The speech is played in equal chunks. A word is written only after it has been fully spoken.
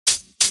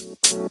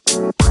Welcome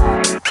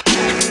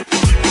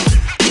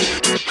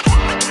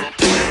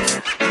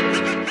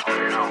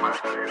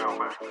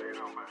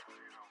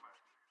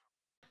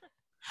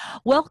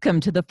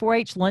to the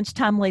 4-H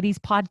Lunchtime Ladies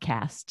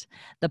podcast,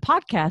 the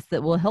podcast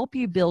that will help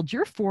you build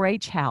your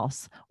 4-H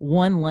house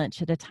one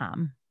lunch at a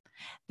time.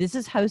 This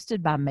is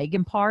hosted by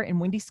Megan Parr and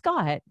Wendy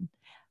Scott,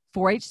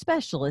 4-H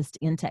specialist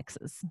in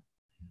Texas.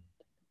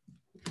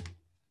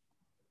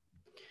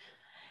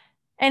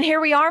 And here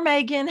we are,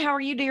 Megan. How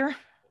are you, dear?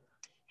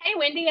 Hey,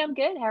 Wendy. I'm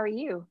good. How are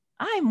you?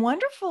 I'm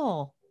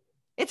wonderful.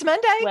 It's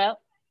Monday. Well,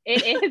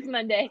 it is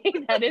Monday.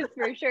 That is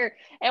for sure.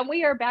 And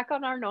we are back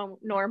on our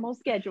normal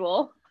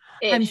schedule.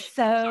 I'm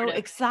so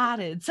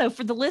excited. So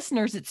for the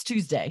listeners, it's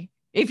Tuesday.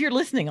 If you're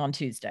listening on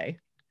Tuesday.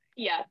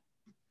 Yeah.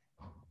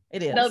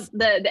 It is.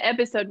 The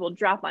episode will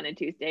drop on a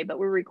Tuesday, but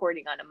we're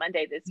recording on a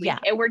Monday this week. Yeah.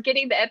 And we're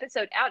getting the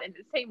episode out in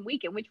the same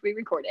week in which we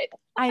recorded.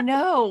 I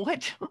know.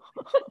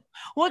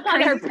 What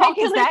crazy talk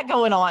is that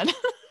going on?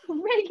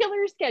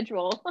 Regular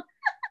schedule.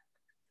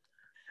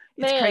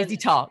 It's crazy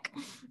talk.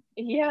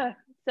 Yeah.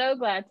 So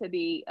glad to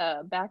be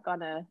back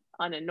on a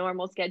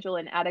normal schedule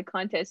and out of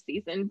contest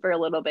season for a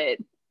little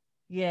bit.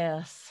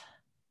 Yes.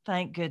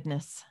 Thank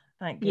goodness.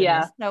 Thank goodness.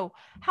 Yeah. So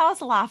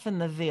how's life in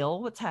the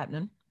Ville? What's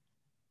happening?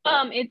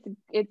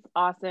 It's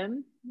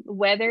awesome.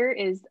 Weather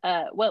is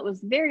it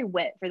was very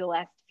wet for the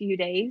last few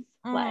days,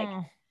 like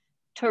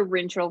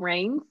torrential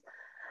rains.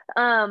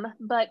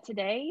 But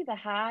today the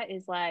high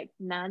is like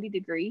 90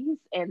 degrees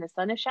and the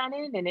sun is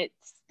shining and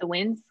the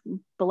wind's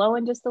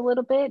blowing just a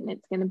little bit and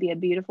it's going to be a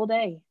beautiful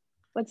day.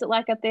 What's it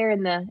like up there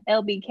in the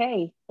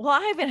LBK? Well,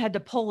 I haven't had to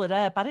pull it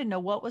up. I didn't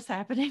know what was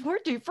happening. We're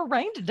due for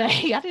rain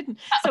today.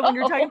 So when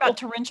you're talking about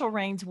torrential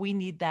rains, we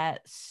need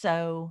that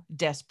so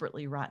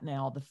desperately right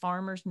now. The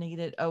farmers need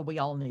it. Oh, we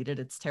all need it.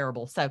 It's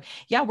terrible. So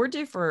yeah, we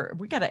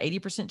got an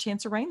 80%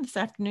 chance of rain this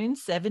afternoon,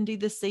 70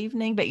 this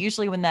evening. But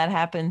usually when that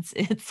happens,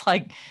 it's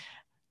like,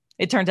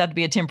 it turns out to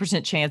be a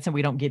 10% chance and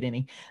we don't get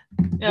any.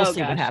 We'll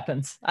see what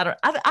happens.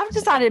 I've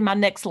decided in my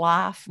next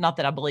life, not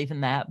that I believe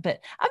in that,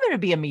 but I'm going to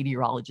be a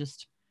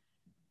meteorologist.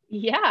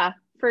 Yeah,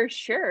 for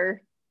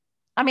sure.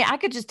 I mean, I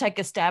could just take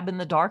a stab in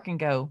the dark and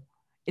go,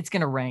 it's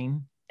going to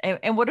rain.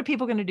 And what are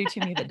people going to do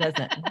to me that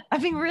doesn't? I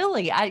mean,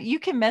 really, you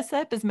can mess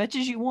up as much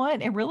as you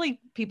want and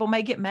really people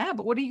may get mad,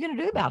 but what are you going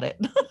to do about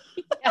it?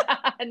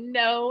 Yeah,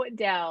 no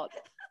doubt.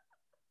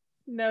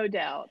 No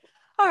doubt.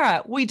 All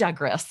right. We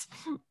digress.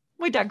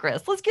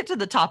 Let's get to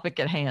the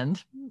topic at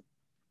hand.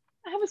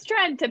 I was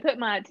trying to put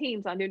my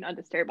Teams on Do Not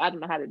Disturb. I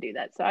don't know how to do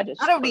that. So I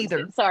don't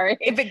either. Sorry.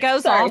 If it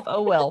goes off,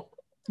 oh well.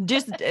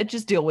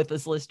 Just deal with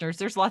this, listeners.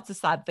 There's lots of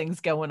side things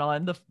going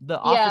on. The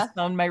office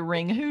phone may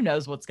ring. Who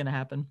knows what's going to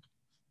happen?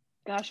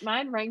 Gosh,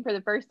 mine rang for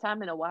the first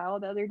time in a while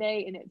the other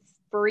day, and it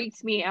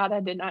freaked me out. I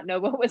did not know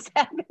what was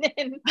happening.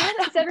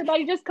 Because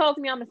everybody just calls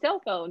me on my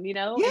cell phone,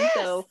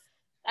 Yes.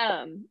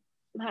 And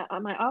so,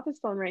 my office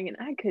phone rang, and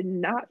I could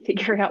not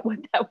figure out what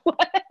that was.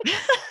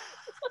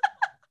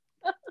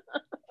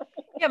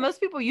 Yeah, most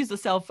people use a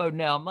cell phone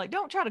now. I'm like,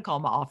 don't try to call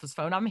my office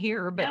phone. I'm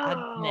here,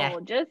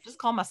 but just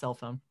call my cell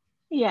phone.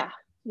 Yeah.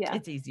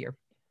 It's easier.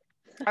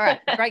 All right.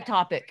 Great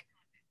topic.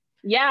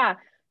 Yeah.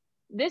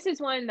 This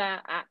is one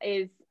that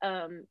is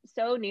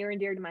so near and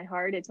dear to my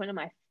heart. It's one of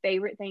my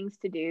favorite things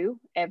to do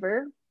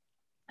ever.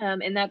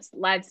 And that's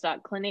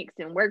livestock clinics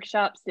and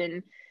workshops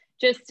and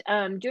just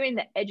doing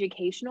the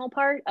educational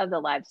part of the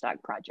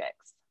livestock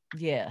projects.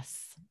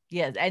 Yes.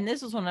 And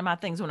this was one of my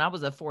things when I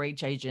was a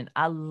 4-H agent.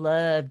 I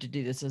loved to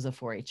do this as a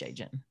 4-H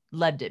agent.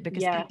 Loved it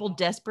because people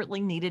desperately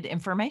needed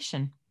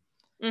information.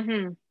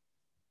 Mm-hmm.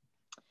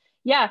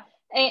 Yeah.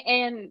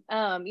 And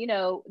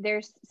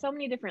there's so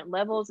many different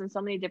levels and so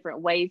many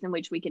different ways in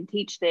which we can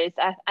teach this.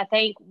 I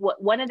think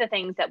one of the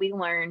things that we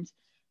learned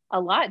a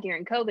lot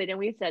during COVID, and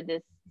we've said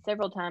this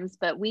several times,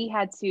 but we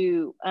had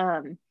to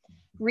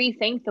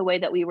rethink the way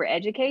that we were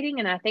educating.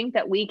 And I think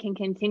that we can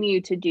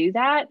continue to do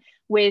that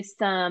with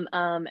some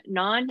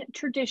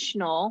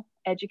non-traditional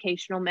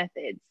educational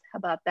methods. How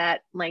about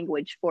that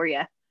language for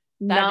you?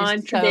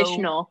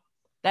 Non-traditional.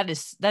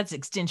 That's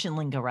extension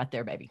lingo right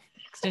there, baby.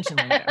 Extension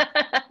lingo.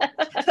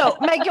 So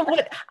Megan,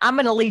 I'm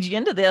going to lead you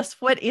into this.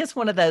 What is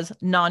one of those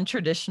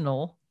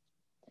non-traditional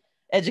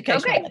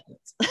educational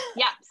methods?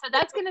 Yeah. So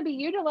that's going to be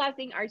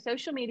utilizing our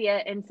social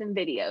media and some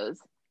videos.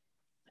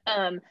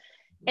 And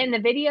the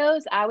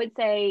videos, I would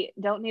say,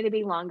 don't need to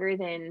be longer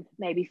than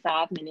maybe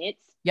 5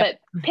 minutes, but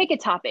pick a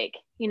topic.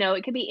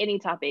 It could be any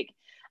topic.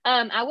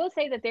 I will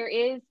say that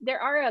there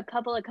are a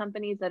couple of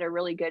companies that are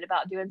really good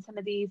about doing some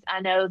of these.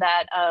 I know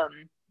that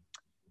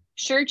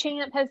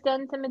SureChamp has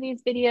done some of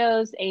these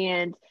videos,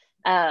 and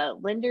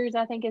Lenders,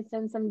 I think, has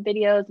done some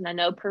videos, and I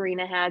know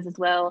Purina has as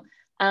well.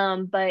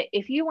 But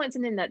if you want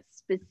something that's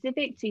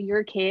specific to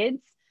your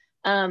kids,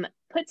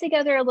 put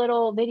together a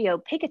little video,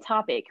 pick a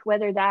topic,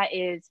 whether that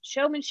is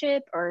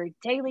showmanship or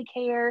daily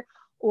care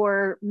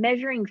or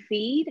measuring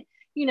feed.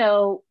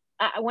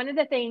 One of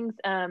the things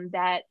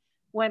that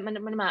one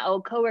of my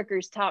old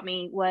coworkers taught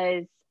me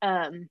was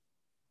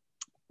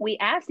we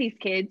ask these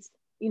kids,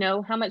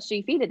 how much do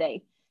you feed a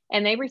day?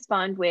 And they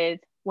respond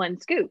with 1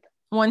 scoop.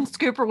 One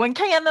scoop or one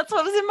can. That's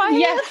what was in my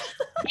Yeah. head.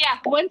 Yeah.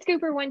 One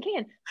scoop or one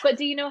can. But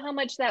do you know how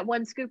much that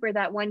one scoop or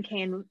that one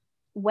can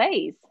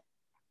weighs?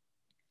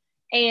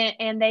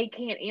 And they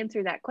can't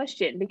answer that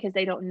question because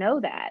they don't know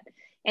that.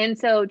 And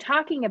so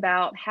talking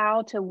about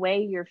how to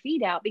weigh your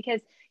feed out,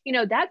 because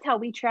that's how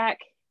we track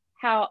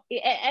how,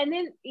 and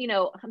then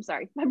I'm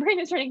sorry, my brain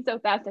is running so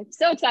fast. I'm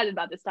so excited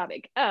about this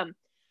topic.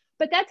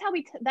 But that's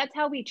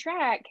how we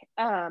track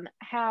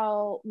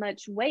how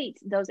much weight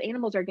those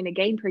animals are going to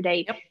gain per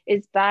day. Yep.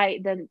 Is by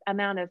the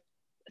amount of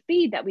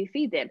feed that we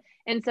feed them.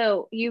 And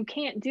so you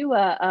can't do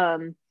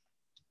a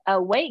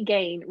weight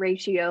gain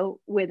ratio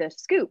with a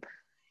scoop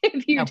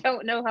if you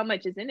don't know how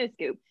much is in a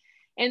scoop.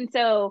 And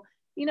so,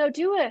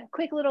 do a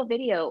quick little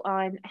video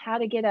on how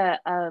to get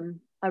a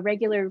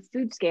regular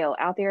food scale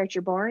out there at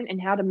your barn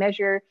and how to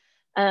measure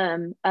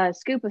a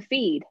scoop of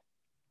feed.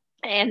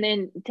 And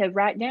then to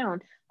write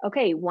down,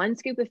 okay, 1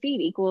 scoop of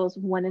feed equals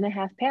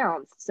 1.5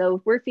 pounds. So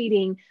if we're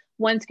feeding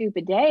 1 scoop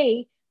a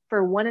day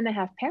for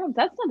 1.5 pounds,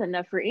 that's not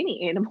enough for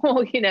any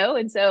animal,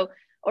 And so,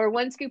 or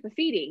 1 scoop of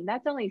feeding,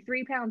 that's only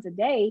 3 pounds a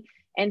day.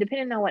 And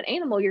depending on what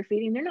animal you're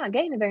feeding, they're not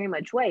gaining very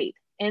much weight.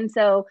 And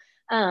so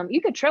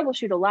you could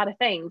troubleshoot a lot of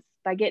things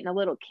by getting a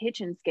little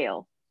kitchen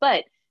scale,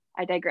 but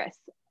I digress.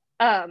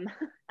 I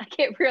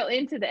get real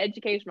into the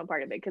educational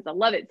part of it because I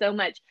love it so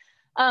much.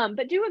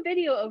 But do a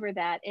video over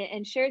that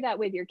and share that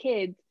with your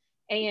kids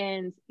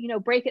and,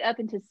 break it up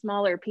into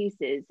smaller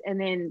pieces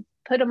and then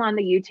put them on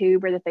the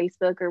YouTube or the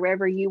Facebook or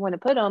wherever you want to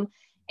put them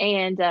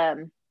and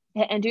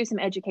do some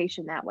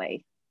education that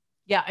way.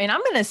 Yeah. And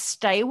I'm going to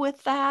stay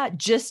with that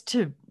just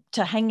to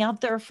hang out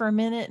there for a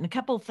minute. And a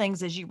couple of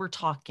things as you were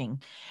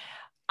talking.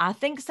 I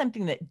think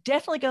something that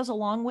definitely goes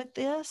along with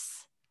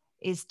this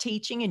is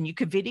teaching, and you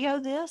could video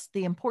this,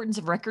 the importance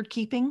of record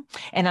keeping.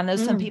 And I know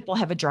some people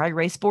have a dry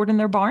erase board in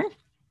their barn.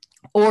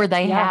 Or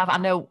they have, I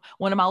know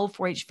one of my old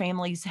 4-H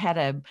families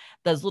had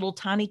those little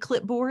tiny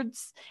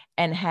clipboards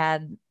and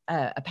had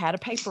a pad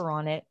of paper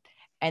on it.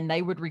 And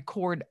they would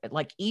record,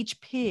 like each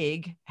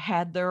pig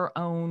had their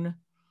own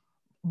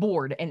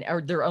board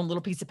or their own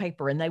little piece of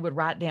paper, and they would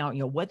write down,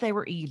 what they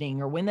were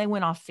eating or when they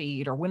went off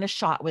feed or when a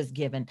shot was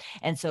given.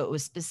 And so it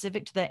was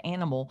specific to the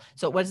animal.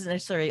 So it wasn't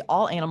necessarily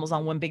all animals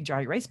on one big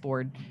dry erase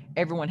board.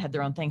 Everyone had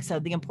their own thing. So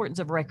the importance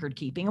of record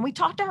keeping. And we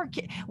talk to our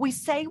kids, we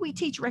say we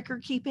teach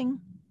record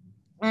keeping.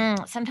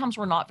 Sometimes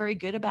we're not very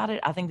good about it.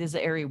 I think there's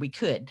an area we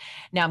could.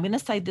 Now, I'm going to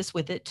say this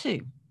with it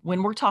too.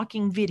 When we're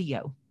talking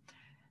video,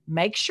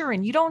 make sure,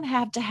 and you don't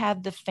have to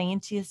have the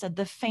fanciest of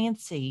the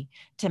fancy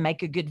to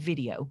make a good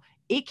video.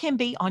 It can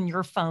be on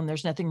your phone.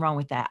 There's nothing wrong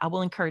with that. I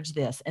will encourage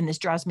this. And this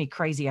drives me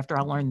crazy after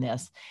I learned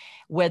this.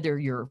 Whether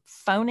you're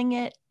phoning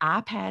it,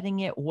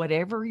 iPadding it,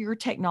 whatever your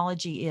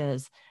technology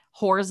is,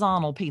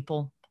 horizontal,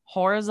 people.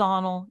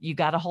 Horizontal, you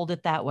got to hold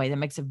it that way. That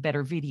makes a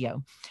better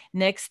video.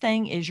 Next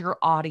thing is your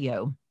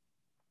audio.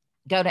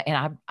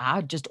 And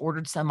I just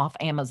ordered some off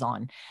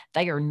Amazon.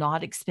 They are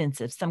not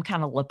expensive, some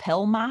kind of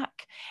lapel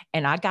mic.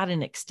 And I got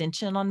an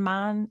extension on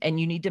mine. And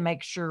you need to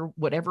make sure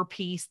whatever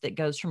piece that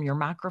goes from your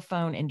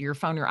microphone into your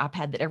phone or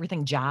iPad, that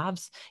everything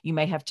jives. You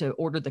may have to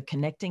order the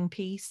connecting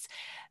piece.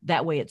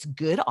 That way it's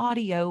good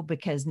audio,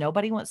 because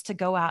nobody wants to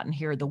go out and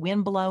hear the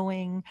wind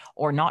blowing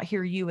or not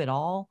hear you at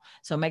all.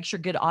 So make sure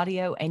good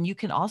audio. And you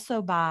can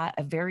also buy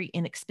a very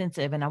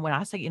inexpensive, and when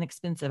I say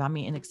inexpensive, I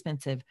mean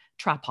inexpensive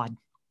tripod.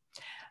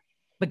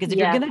 Because if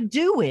you're going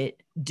to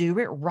do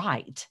it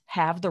right.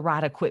 Have the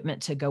right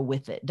equipment to go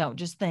with it. Don't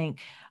just think,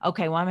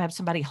 okay, well, I'm gonna have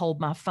somebody hold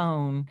my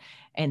phone,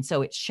 and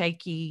so it's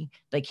shaky.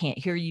 They can't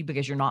hear you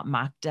because you're not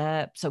mic'd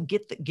up. So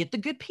get the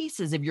good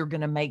pieces if you're going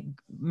to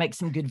make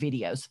some good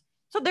videos.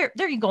 So there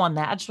you go on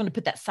that. I just want to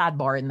put that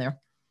sidebar in there.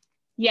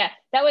 Yeah,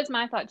 that was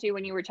my thought too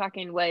when you were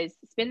talking, was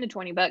spend the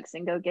 $20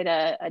 and go get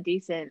a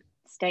decent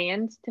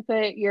stand to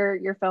put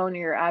your phone or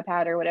your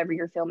iPad or whatever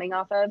you're filming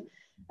off of,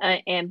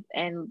 and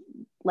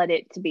let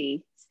it to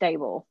be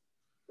stable.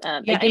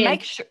 Again, and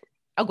make sure.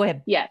 Oh, go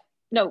ahead. Yeah.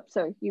 No,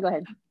 sorry. You go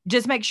ahead.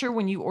 Just make sure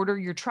when you order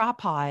your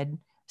tripod,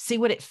 see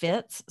what it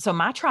fits. So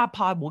my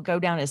tripod will go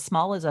down as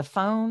small as a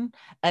phone,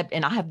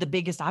 and I have the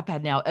biggest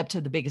iPad now, up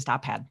to the biggest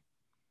iPad.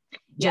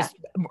 Just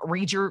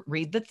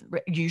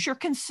use your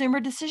consumer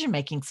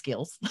decision-making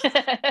skills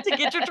to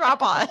get your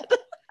tripod.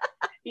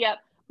 Yep.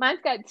 Mine's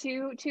got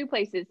two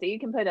places, so you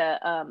can put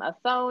a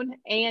phone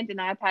and an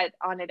iPad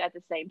on it at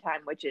the same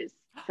time, which is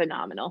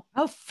phenomenal.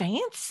 Oh,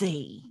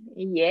 fancy.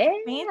 Yeah.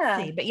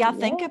 Fancy. But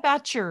think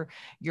about your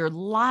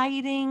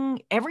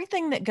lighting,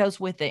 everything that goes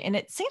with it. And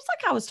it seems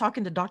like I was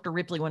talking to Dr.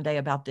 Ripley one day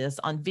about this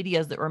on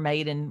videos that were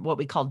made in what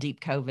we call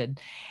deep COVID.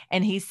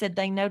 And he said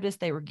they noticed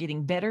they were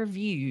getting better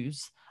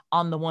views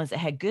on the ones that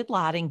had good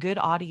lighting, good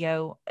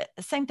audio.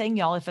 Same thing,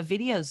 y'all. If a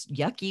video's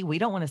yucky, we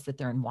don't want to sit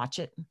there and watch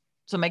it.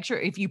 So make sure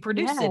if you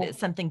produce it, it's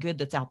something good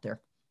that's out there.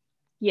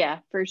 Yeah,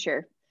 for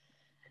sure.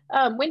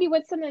 Wendy,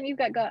 what's something you've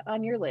got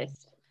on your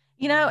list?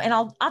 And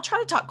I'll try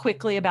to talk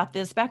quickly about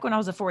this. Back when I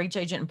was a 4-H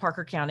agent in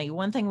Parker County,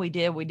 one thing we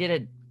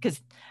did because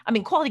I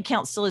mean, quality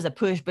count still is a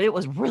push, but it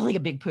was really a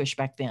big push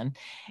back then,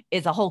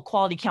 is a whole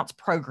quality counts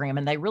program.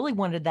 And they really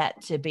wanted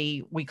that to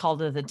be, we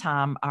called it at the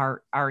time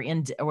our or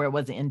it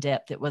wasn't in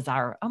depth. It was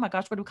our, oh my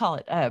gosh, what do we call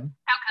it?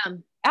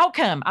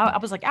 Outcome. I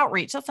was like,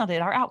 outreach. That's not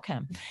it. Our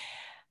outcome.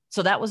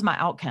 So that was my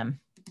outcome.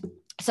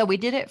 So we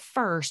did it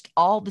first.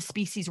 All the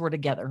species were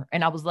together,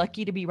 and I was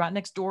lucky to be right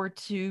next door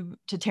to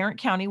Tarrant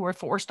County, where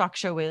Fort Worth Stock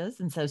Show is.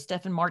 And so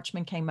Stephen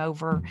Marchman came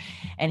over,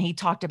 and he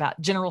talked about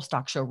general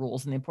stock show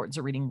rules and the importance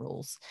of reading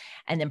rules.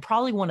 And then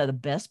probably one of the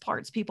best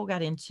parts people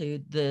got into,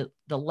 the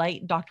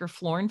late Dr.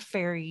 Florin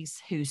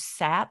Ferries, who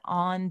sat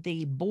on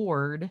the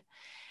board.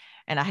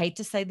 And I hate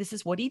to say this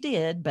is what he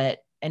did,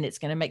 and it's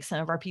going to make some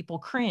of our people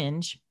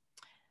cringe.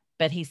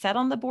 But he sat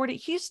on the board at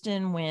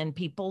Houston when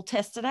people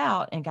tested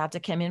out and got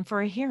to come in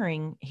for a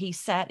hearing. He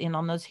sat in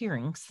on those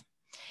hearings.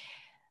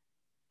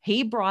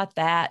 He brought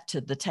that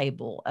to the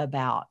table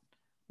about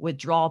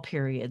withdrawal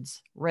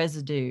periods,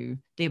 residue,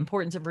 the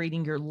importance of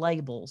reading your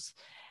labels.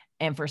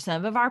 And for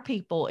some of our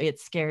people, it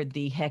scared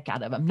the heck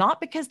out of them. Not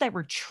because they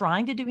were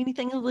trying to do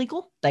anything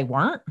illegal. They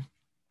weren't.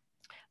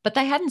 But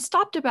they hadn't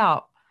stopped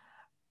to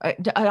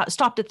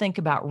think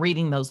about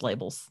reading those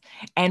labels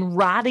and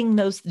writing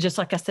those, just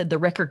like I said, the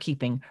record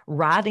keeping,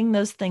 writing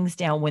those things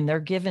down when they're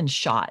given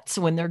shots,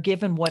 when they're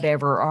given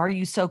whatever. Are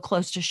you so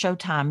close to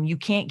showtime you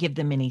can't give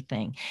them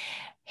anything?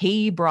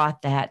 He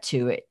brought that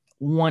to it.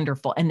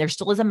 Wonderful. And there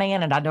still is a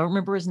man, and I don't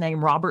remember his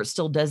name. Robert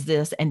still does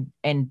this. And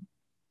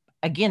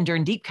again,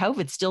 during deep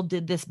COVID, still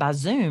did this by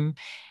Zoom,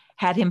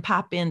 had him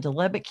pop into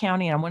Lubbock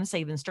County. And I want to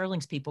say even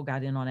Sterling's people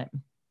got in on it,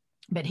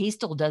 but he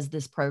still does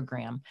this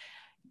program.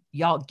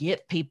 Y'all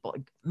get people,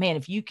 man,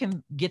 if you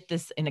can get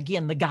this. And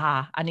again, the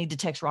guy, I need to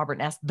text Robert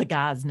and ask the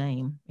guy's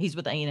name. He's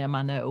with A&M,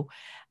 I know,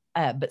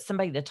 but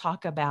somebody to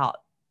talk about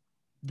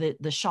the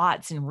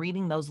shots and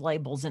reading those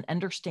labels and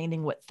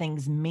understanding what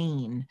things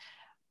mean.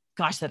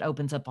 Gosh, that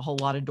opens up a whole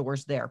lot of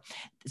doors there.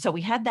 So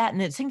we had that.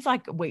 And it seems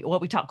like we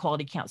taught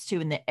quality counts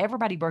too. And that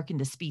everybody broke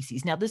into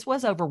species. Now this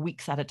was over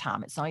weeks at a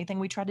time. It's not anything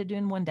we tried to do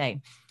in one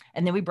day.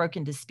 And then we broke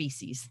into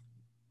species.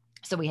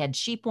 So we had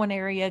sheep one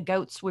area,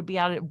 goats would be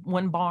out at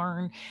one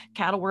barn,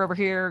 cattle were over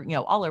here,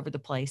 all over the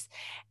place.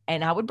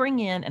 And I would bring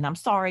in, and I'm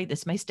sorry,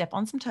 this may step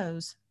on some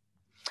toes,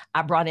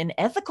 I brought in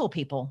ethical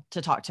people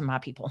to talk to my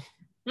people.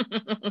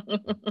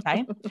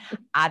 Okay.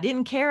 I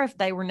didn't care if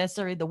they were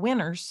necessarily the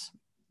winners.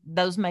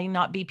 Those may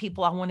not be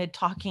people I wanted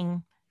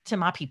talking to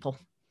my people.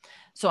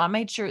 So I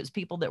made sure it's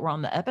people that were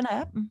on the up and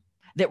up,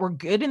 that were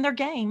good in their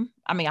game.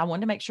 I mean, I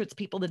wanted to make sure it's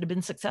people that had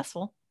been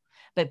successful,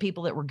 but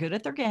people that were good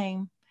at their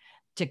game,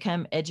 to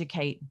come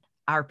educate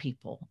our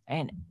people.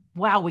 And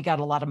wow, we got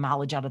a lot of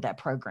mileage out of that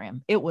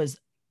program. It was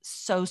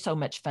so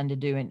much fun to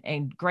do,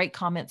 and great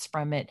comments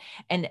from it.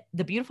 And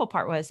the beautiful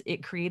part was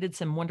it created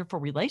some wonderful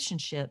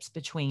relationships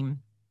between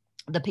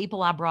the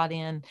people I brought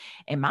in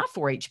and my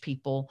 4-H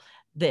people,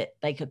 that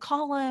they could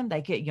call them,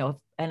 they could, if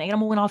an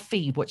animal went off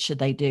feed, what should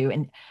they do?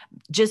 And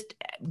just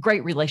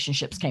great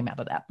relationships came out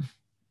of that.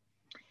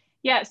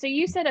 Yeah. So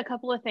you said a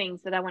couple of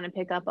things that I want to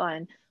pick up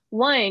on.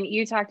 One,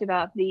 you talked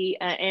about the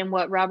and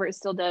what Robert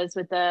still does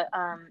with the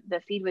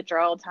feed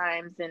withdrawal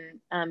times and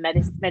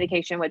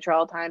medication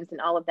withdrawal times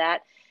and all of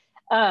that.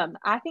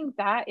 I think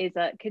that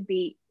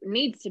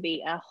needs to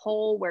be a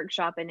whole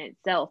workshop in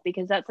itself,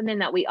 because that's something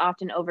that we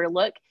often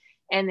overlook.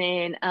 And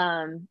then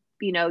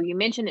you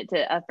mentioned it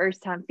to a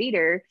first time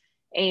feeder,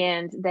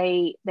 and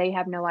they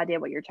have no idea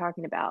what you're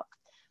talking about.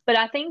 But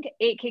I think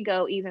it could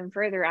go even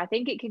further. I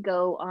think it could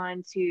go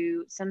on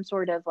to some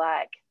sort of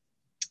I'm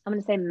going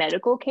to say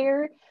medical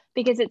care,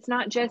 because it's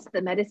not just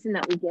the medicine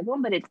that we give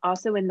them, but it's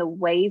also in the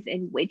ways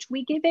in which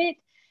we give it.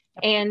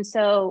 And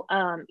so,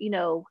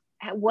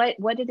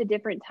 what do the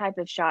different type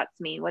of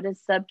shots mean? What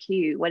is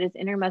sub-Q? What is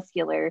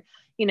intermuscular?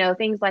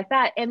 Things like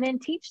that. And then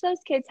teach those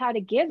kids how to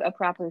give a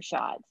proper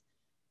shot.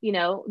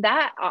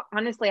 That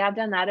honestly, I've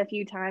done that a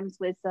few times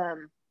with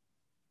some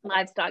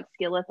livestock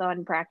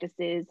skill-a-thon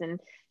practices and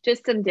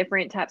just some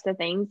different types of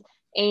things.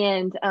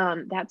 And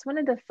that's one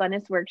of the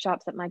funnest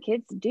workshops that my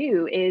kids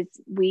do, is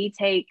we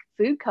take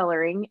food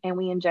coloring and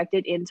we inject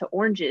it into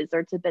oranges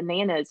or to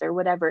bananas or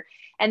whatever.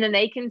 And then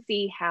they can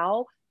see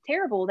how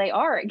terrible they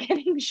are at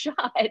getting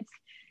shots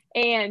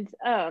and,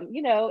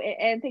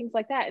 and things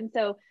like that. And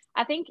so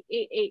I think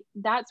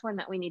that's one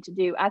that we need to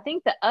do. I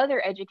think the other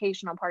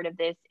educational part of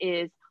this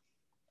is,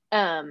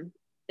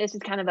 this is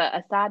kind of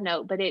a side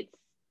note, but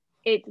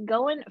it's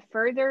going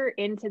further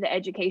into the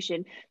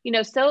education.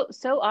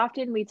 So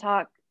often we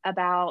talk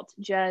about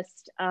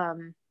just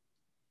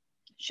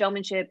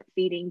showmanship,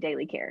 feeding,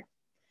 daily care.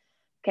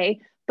 Okay.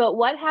 But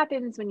what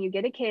happens when you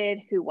get a kid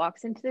who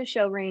walks into the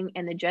show ring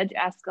and the judge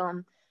asks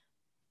them,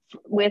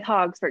 with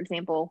hogs, for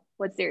example,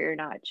 what's their ear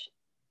notch?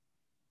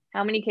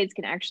 How many kids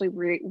can actually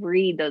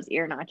read those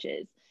ear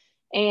notches?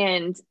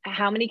 And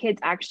how many kids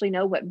actually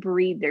know what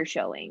breed they're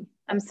showing?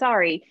 I'm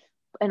sorry,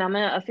 and I'm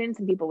going to offend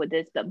some people with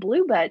this, but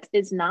blue butts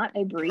is not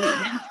a breed.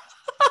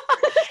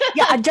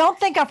 Yeah, I don't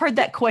think I've heard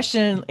that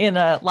question in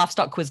a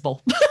livestock quiz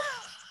bowl.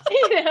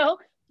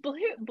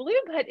 Blue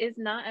butt is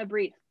not a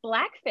breed.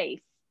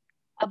 Blackface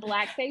A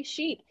black-faced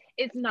sheep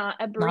is not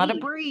a breed. Not a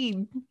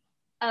breed.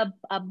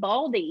 A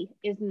baldy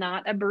is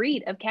not a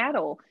breed of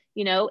cattle,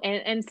 you know,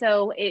 and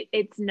so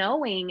it's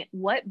knowing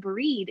what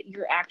breed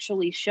you're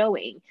actually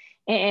showing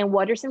and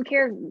what are some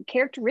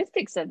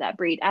characteristics of that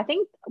breed. I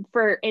think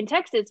in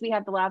Texas we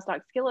have the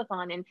livestock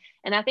skillathon,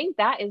 and I think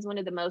that is one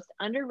of the most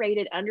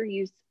underrated,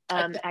 underused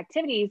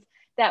activities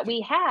that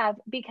we have,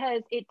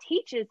 because it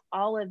teaches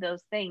all of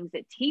those things.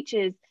 It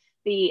teaches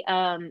the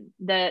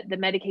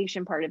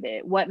medication part of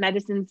it. What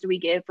medicines do we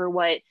give for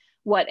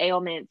what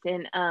ailments,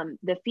 and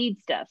the feed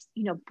stuffs,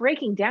 you know,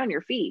 breaking down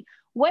your feed.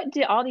 What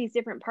do all these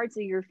different parts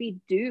of your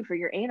feed do for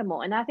your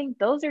animal? And I think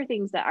those are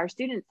things that our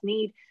students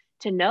need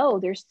to know.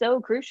 They're so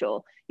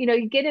crucial. You know,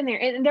 you get in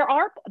there and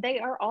they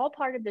are all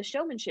part of the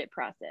showmanship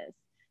process,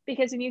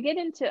 because when you get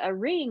into a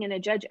ring and a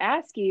judge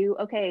asks you,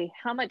 okay,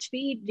 how much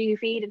feed do you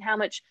feed and how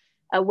much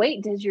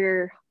weight does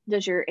your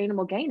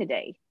animal gain a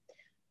day?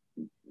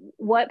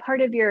 What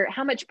part of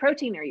how much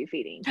protein are you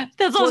feeding? That's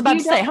what I was about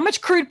to say. How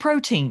much crude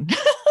protein?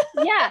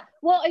 Yeah.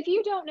 Well, if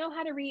you don't know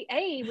how to read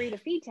a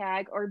feed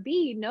tag, or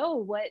B, know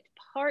what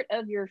part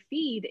of your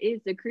feed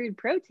is the crude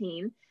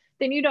protein,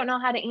 then you don't know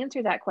how to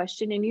answer that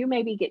question. And you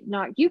maybe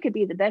you could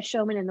be the best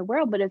showman in the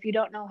world, but if you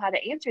don't know how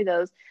to answer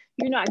those,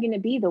 you're not going to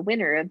be the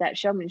winner of that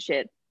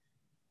showmanship.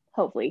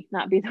 Hopefully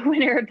not be the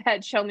winner of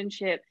that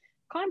showmanship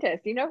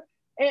contest, you know?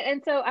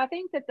 And so I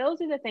think that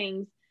those are the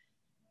things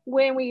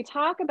when we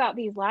talk about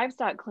these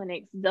livestock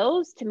clinics,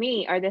 those to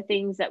me are the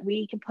things that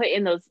we can put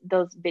in those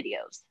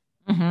videos.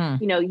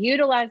 Mm-hmm. You know,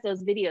 utilize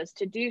those videos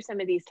to do some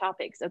of these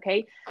topics.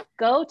 Okay.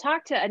 Go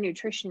talk to a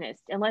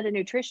nutritionist and let a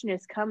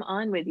nutritionist come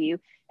on with you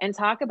and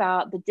talk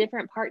about the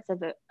different parts of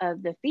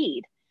the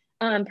feed.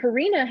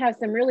 Purina has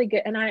some really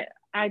good, and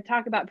I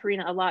talk about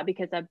Purina a lot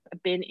because I've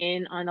been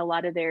in on a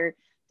lot of their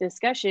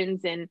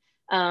discussions and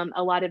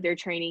a lot of their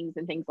trainings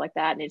and things like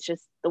that. And it's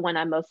just the one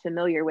I'm most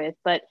familiar with,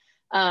 but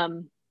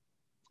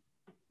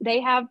they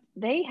have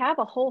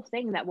a whole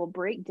thing that will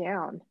break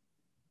down.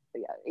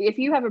 If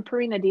you have a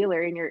Purina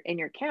dealer in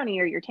your county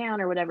or your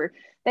town or whatever,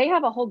 they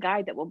have a whole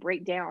guide that will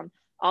break down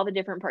all the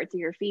different parts of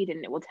your feed,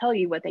 and it will tell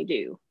you what they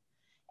do.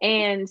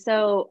 And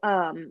so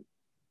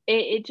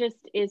it just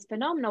is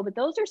phenomenal. But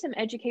those are some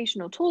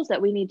educational tools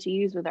that we need to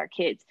use with our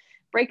kids.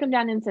 Break them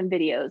down in some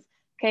videos.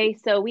 Okay,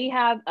 so we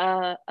have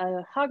a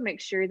hog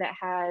mixture that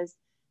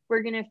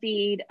we're going to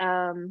feed,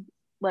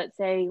 let's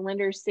say,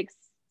 Linder's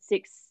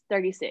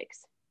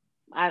 636.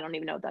 I don't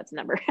even know if that's a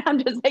number.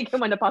 I'm just taking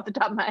one up off the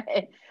top of my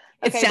head.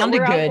 Okay, it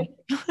sounded good.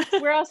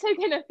 We're also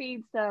going to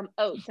feed some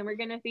oats, and we're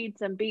going to feed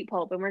some beet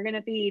pulp, and we're going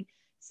to feed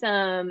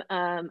some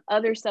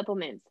other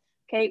supplements.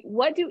 Okay,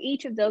 what do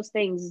each of those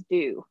things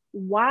do?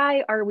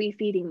 Why are we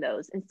feeding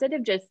those? Instead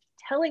of just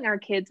telling our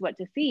kids what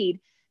to feed,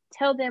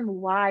 tell them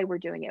why we're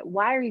doing it.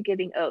 Why are you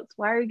giving oats?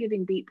 Why are you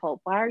giving beet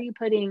pulp? Why are you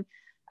putting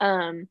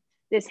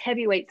this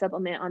heavyweight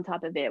supplement on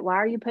top of it? Why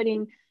are you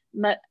putting,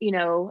 you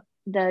know,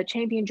 the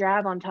Champion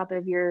Drive on top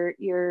of your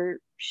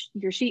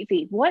sheep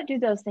feed? What do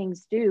those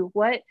things do?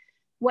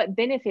 What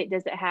benefit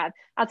does it have?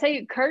 I'll tell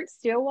you, Kurt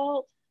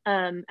Stillwalt,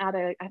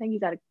 I think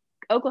he's out of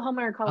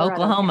Oklahoma or Colorado.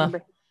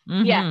 Oklahoma.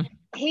 Mm-hmm. Yeah,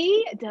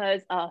 he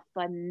does a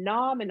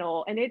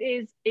phenomenal, and it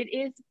is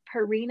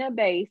Purina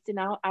based, and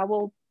I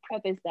will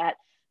preface that.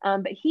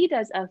 But he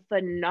does a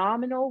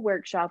phenomenal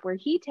workshop where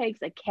he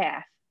takes a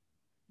calf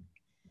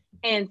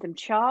and some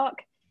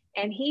chalk,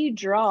 and he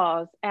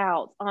draws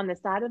out on the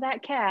side of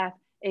that calf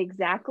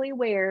exactly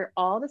where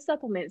all the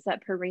supplements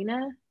that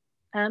Purina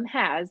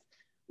has,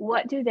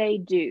 what do they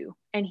do?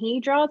 And he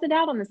draws it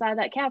out on the side of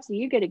that calf so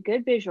you get a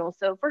good visual.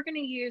 So if we're going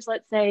to use,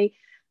 let's say,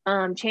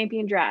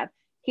 Champion Drive,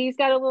 he's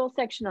got a little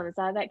section on the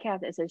side of that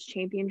calf that says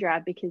Champion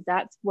Drive, because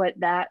that's what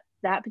that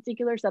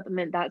particular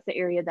supplement, that's the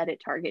area that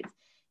it targets.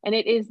 And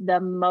it is the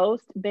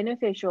most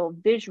beneficial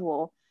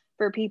visual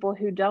for people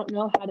who don't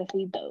know how to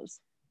feed those.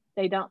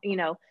 They don't, you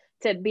know,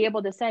 to be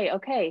able to say,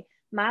 okay,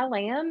 my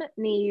lamb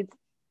needs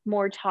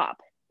more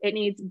top. It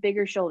needs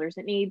bigger shoulders.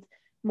 It needs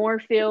more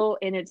fill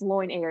in its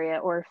loin area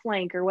or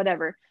flank or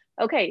whatever.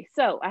 Okay,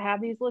 so I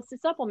have these lists of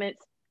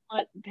supplements.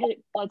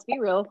 Let's be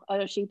real.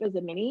 A sheep is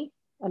a mini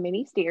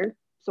steer,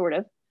 sort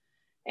of.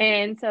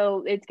 And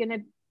so it's going to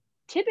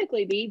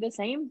typically be the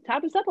same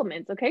type of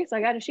supplements. Okay, so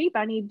I got a sheep.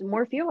 I need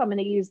more fuel. I'm going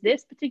to use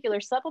this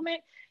particular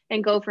supplement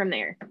and go from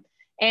there.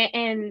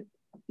 And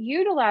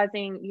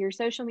utilizing your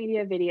social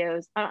media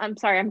videos. I'm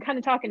sorry, I'm kind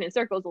of talking in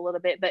circles a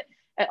little bit, but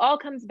it all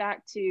comes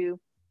back to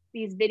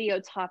these video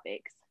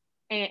topics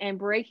and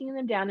breaking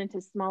them down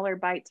into smaller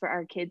bites for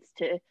our kids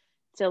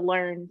to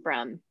learn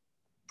from.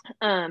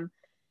 But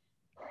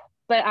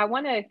I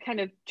want to kind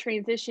of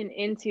transition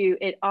into,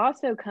 it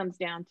also comes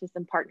down to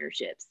some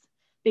partnerships,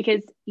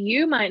 because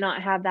you might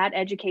not have that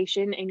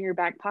education in your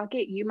back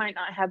pocket. You might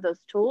not have those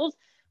tools,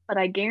 but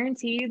I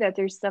guarantee you that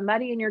there's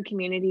somebody in your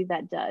community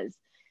that does,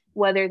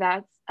 whether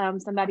that's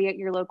somebody at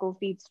your local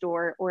feed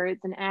store, or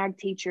it's an ag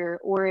teacher,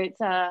 or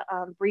it's a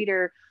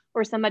breeder,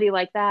 or somebody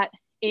like that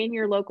in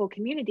your local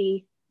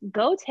community.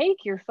 Go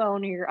take your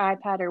phone or your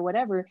iPad or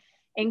whatever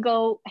and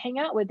go hang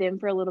out with them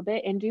for a little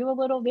bit and do a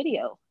little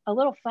video, a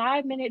little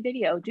 5-minute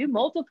video, do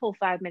multiple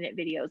 5-minute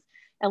videos,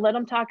 and let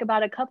them talk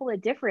about a couple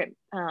of different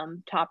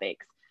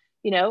topics.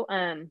 You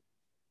know,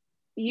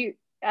 you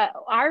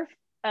our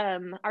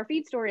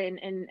feed store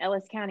in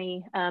Ellis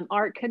County,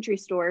 our country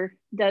store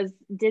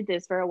did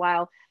this for a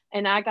while,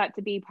 and I got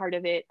to be part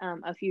of it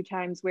a few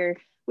times, where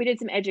we did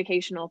some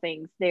educational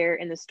things there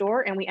in the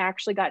store, and we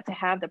actually got to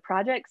have the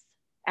projects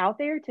out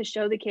there to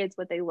show the kids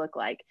what they look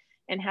like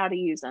and how to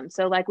use them.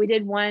 So like we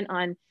did one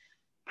on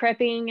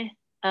prepping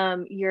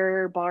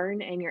your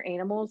barn and your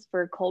animals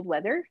for cold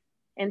weather.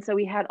 And so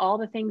we had all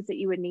the things that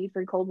you would need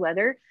for cold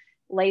weather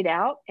laid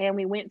out, and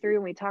we went through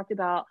and we talked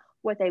about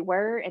what they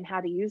were and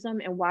how to use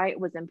them and why it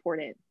was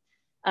important.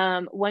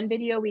 One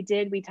video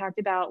we talked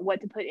about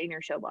what to put in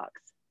your show box,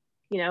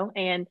 you know,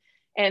 and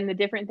the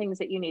different things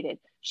that you needed.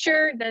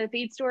 Sure, the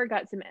feed store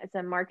got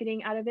some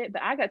marketing out of it,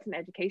 but I got some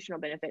educational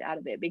benefit out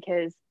of it,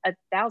 because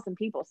 1,000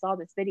 people saw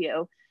this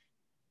video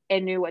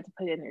and knew what to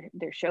put in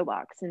their show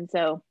box. And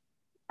so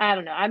I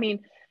don't know. I mean,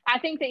 I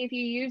think that if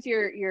you use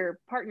your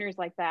partners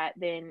like that,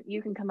 then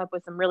you can come up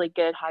with some really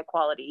good, high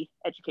quality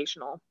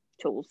educational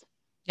tools.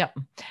 Yep.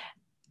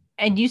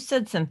 And you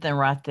said something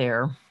right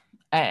there.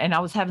 And I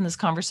was having this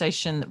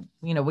conversation,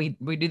 you know, we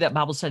do that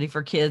Bible study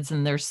for kids,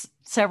 and there's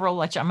several,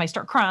 like I may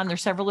start crying.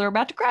 There's several that are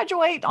about to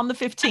graduate on the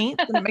 15th,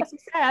 and it makes me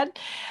sad.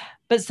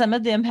 But some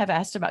of them have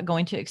asked about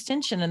going to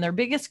extension, and their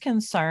biggest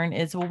concern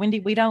is, well,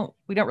 Wendy, we don't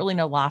really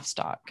know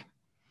livestock.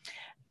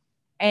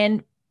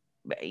 And,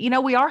 you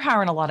know, we are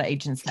hiring a lot of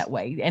agents that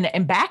way.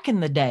 And back in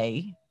the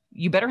day,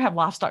 you better have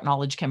livestock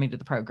knowledge coming to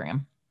the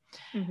program.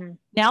 Mm-hmm.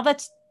 Now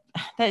that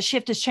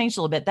shift has changed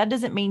a little bit. That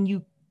doesn't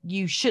mean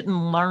you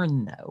shouldn't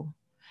learn, though.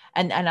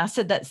 And I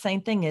said that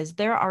same thing is,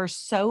 there are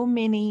so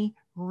many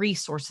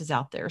resources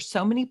out there,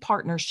 so many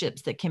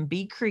partnerships that can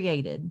be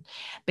created,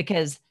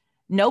 because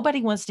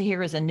nobody wants to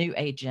hear as a new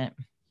agent,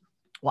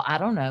 well, I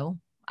don't know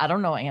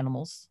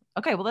animals.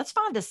 Okay, well, that's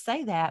fine to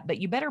say that, but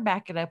you better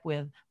back it up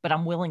with, but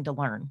I'm willing to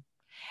learn.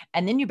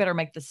 And then you better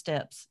make the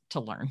steps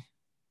to learn.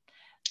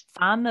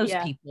 Find those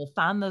people,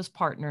 find those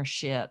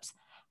partnerships,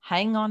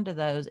 hang on to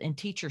those, and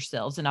teach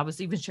yourselves. And I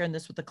was even sharing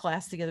this with the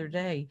class the other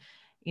day.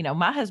 You know,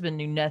 my husband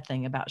knew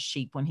nothing about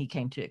sheep when he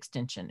came to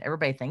extension.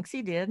 Everybody thinks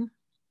he did.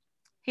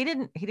 He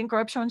didn't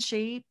grow up showing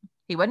sheep.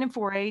 He wasn't in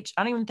 4-H.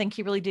 I don't even think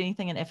he really did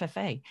anything in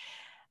FFA.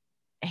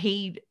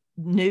 He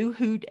knew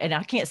who, and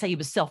I can't say he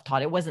was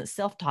self-taught. It wasn't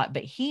self-taught,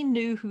 but he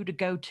knew who to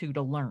go to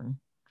learn.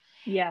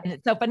 Yeah. And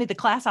it's so funny. The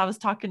class I was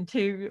talking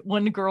to,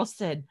 one girl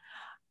said,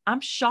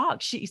 I'm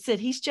shocked. She said,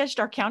 he's judged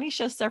our county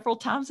show several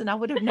times, and I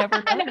would have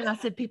never known. And I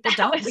said, people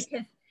don't, because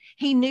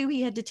he knew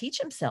he had to teach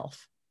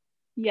himself.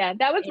 Yeah,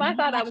 that was my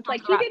thought. I was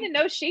like, he didn't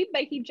know sheep,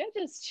 but he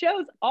judges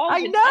shows all the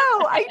time.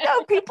 I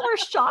know. People are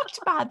shocked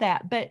by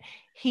that, but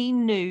he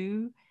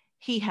knew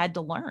he had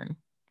to learn.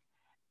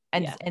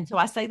 And so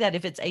I say that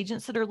if it's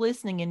agents that are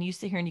listening and you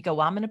sit here and you go,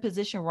 well, I'm in a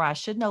position where I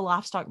should know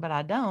livestock, but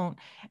I don't.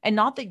 And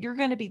not that you're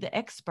going to be the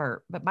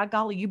expert, but by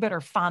golly, you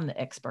better find the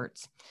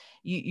experts.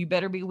 You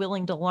better be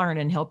willing to learn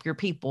and help your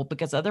people,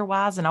 because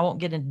otherwise, and I won't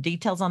get into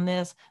details on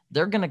this,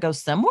 they're going to go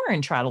somewhere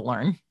and try to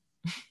learn.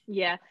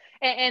 Yeah.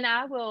 And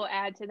I will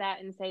add to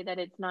that and say that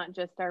it's not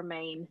just our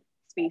main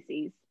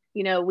species.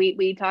 You know,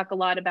 we talk a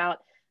lot about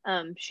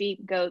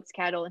sheep, goats,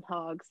 cattle, and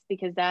hogs,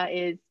 because that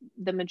is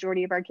the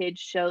majority of our kids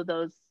show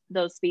those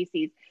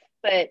species.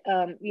 But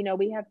you know,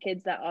 we have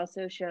kids that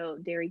also show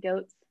dairy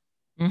goats.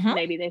 Mm-hmm.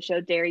 Maybe they show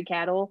dairy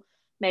cattle.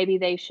 Maybe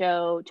they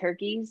show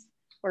turkeys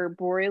or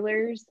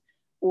broilers,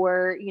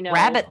 or, you know,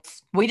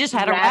 rabbits. We just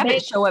had a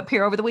rabbit show up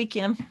here over the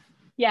weekend.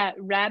 Yeah,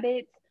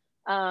 rabbits.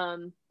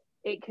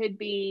 It could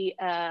be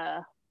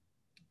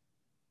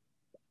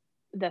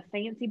the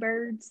fancy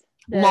birds,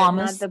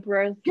 llamas.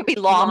 Could be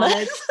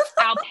llamas.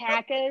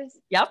 Alpacas.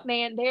 Yep.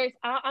 Man,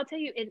 I'll tell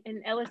you,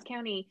 in Ellis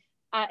County,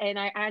 and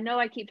I know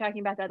I keep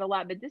talking about that a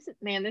lot, but this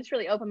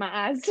really opened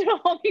my eyes to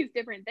all these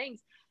different things.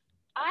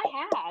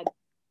 I had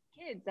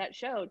kids that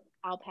showed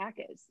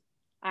alpacas.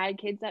 I had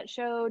kids that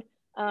showed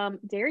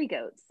dairy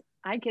goats.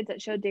 I had kids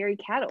that showed dairy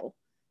cattle.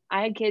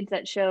 I had kids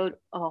that showed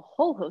a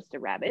whole host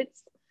of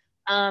rabbits.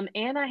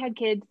 And I had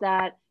kids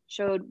that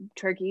showed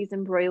turkeys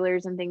and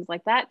broilers and things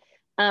like that.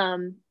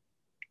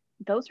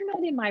 Those are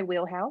not in my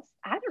wheelhouse.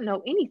 I don't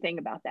know anything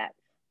about that.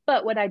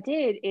 But what I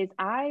did is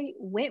I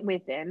went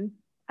with them.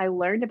 I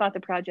learned about the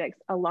projects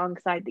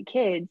alongside the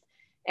kids,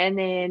 and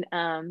then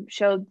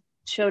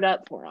showed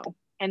up for them.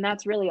 And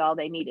that's really all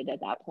they needed at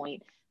that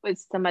point,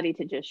 was somebody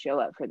to just show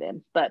up for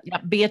them. But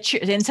be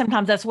and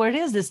sometimes that's what it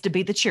is to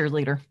be the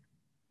cheerleader.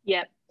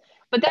 Yep.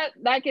 But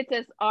that gets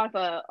us off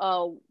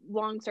a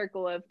long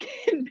circle of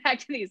getting back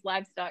to these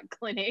livestock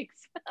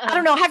clinics. I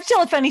don't know. I have to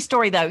tell a funny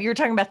story, though. You were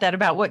talking about that,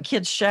 about what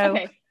kids show.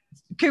 Okay.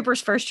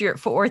 Cooper's first year at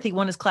Fort Worth, he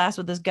won his class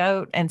with his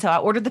goat. And so I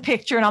ordered the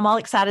picture, and I'm all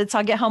excited. So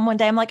I get home one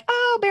day, I'm like,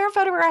 oh, Baron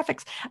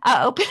Photographics.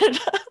 I open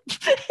it up.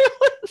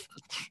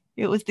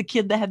 It was the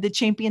kid that had the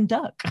champion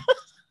duck.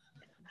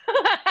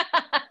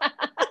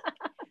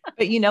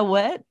 But you know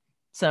what?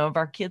 Some of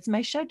our kids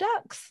may show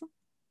ducks.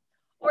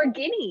 Or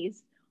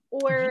guineas.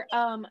 Or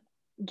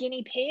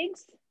guinea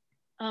pigs,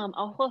 a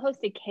whole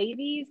host of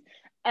cavies,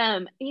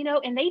 you know,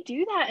 and they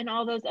do that in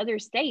all those other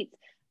states.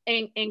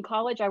 In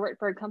college, I worked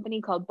for a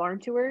company called Barn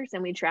Tours,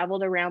 and we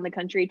traveled around the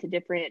country to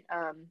different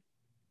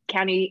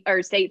county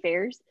or state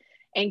fairs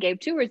and gave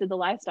tours of the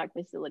livestock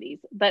facilities.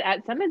 But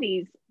at some of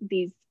these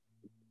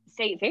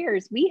state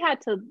fairs, we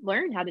had to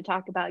learn how to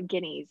talk about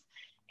guineas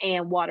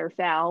and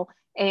waterfowl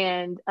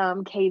and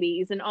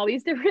cavies and all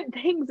these different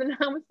things. And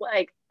I was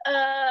like,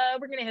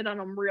 we're gonna hit on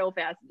them real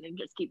fast and then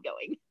just keep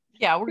going.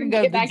 Yeah, we're gonna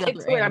go Get to back these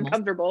into other where I'm animals.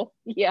 comfortable.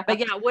 Yeah. But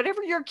yeah,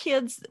 whatever your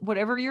kids,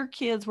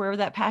 wherever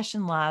that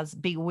passion lies,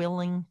 be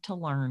willing to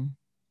learn.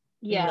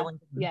 Yeah.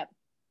 Yeah.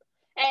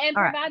 And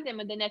All right. provide them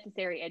with the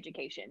necessary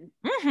education.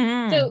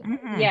 Mm-hmm, So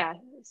mm-hmm. yeah.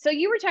 So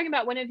you were talking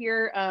about one of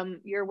your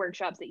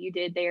workshops that you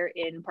did there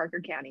in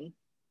Parker County.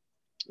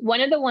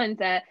 One of the ones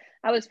that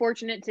I was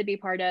fortunate to be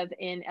part of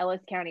in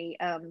Ellis County,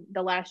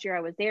 the last year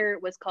I was there,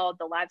 was called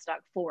the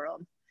Livestock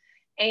Forum.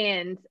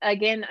 And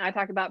again, I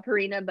talk about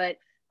Purina, but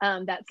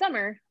that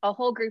summer, a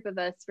whole group of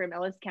us from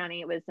Ellis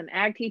County, it was some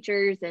ag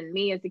teachers and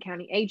me as the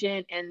county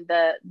agent and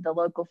the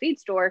local feed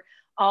store,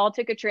 all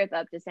took a trip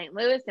up to St.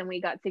 Louis, and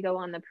we got to go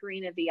on the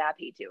Purina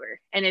VIP tour.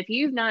 And if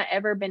you've not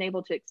ever been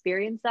able to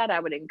experience that, I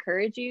would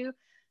encourage you,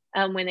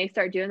 when they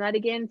start doing that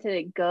again,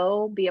 to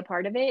go be a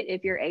part of it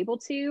if you're able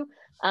to.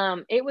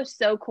 It was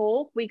so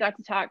cool. We got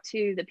to talk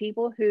to the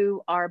people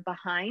who are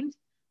behind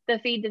the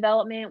feed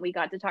development. We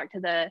got to talk to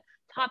the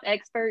top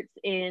experts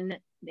in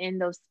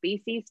those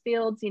species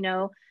fields, you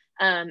know,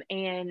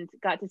 and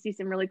got to see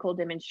some really cool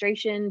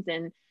demonstrations,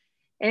 and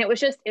it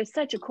was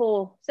such a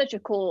cool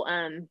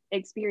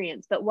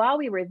experience. But while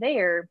we were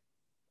there,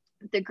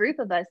 the group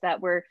of us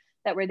that were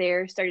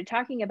there started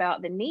talking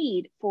about the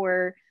need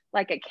for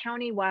like a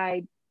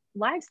countywide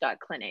livestock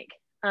clinic.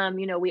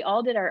 You know, we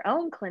all did our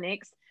own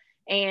clinics,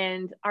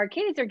 and our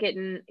kids are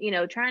getting, you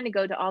know, trying to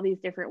go to all these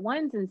different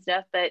ones and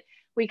stuff, but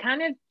we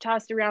kind of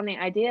tossed around the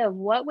idea of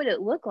what would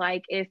it look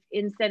like if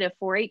instead of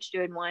 4-H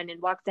doing one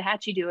and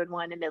Waxahachie doing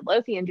one and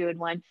Midlothian doing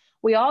one,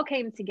 we all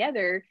came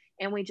together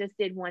and we just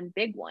did one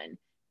big one.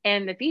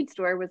 And the feed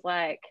store was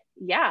like,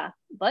 yeah,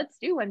 let's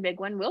do one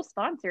big one. We'll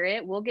sponsor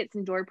it. We'll get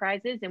some door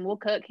prizes and we'll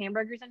cook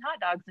hamburgers and hot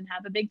dogs and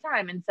have a big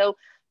time. And so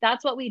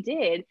that's what we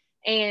did.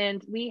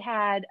 And we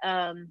had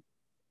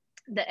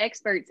the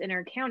experts in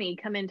our county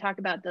come in and talk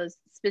about those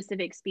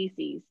specific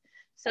species.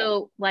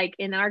 So like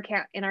in our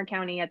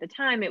county at the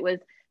time, it was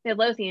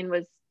Midlothian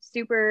was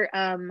super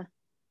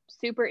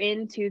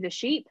into the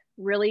sheep,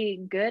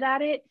 really good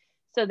at it.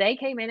 So they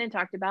came in and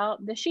talked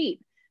about the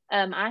sheep.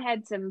 I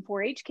had some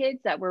 4-H kids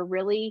that were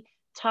really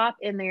top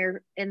in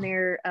their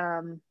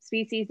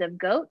species of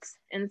goats,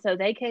 and so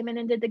they came in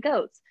and did the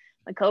goats.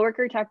 My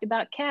coworker talked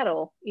about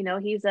cattle. You know,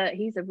 he's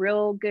a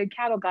real good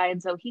cattle guy,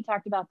 and so he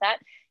talked about that.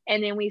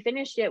 And then we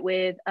finished it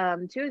with 2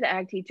 of the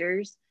ag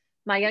teachers,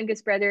 my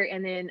youngest brother,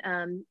 and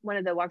then one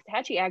of the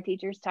Waxahachie ag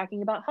teachers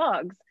talking about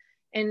hogs.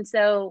 And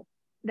so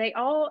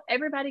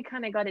everybody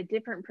kind of got a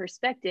different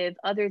perspective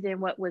other than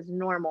what was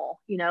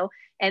normal, you know,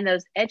 and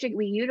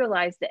we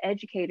utilized the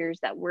educators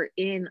that were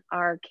in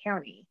our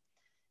county.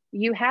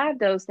 You have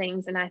those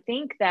things. And I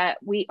think that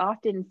we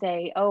often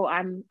say, oh,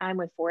 I'm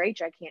with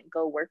 4-H. I can't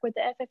go work with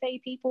the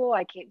FFA people.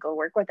 I can't go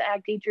work with the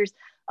ag teachers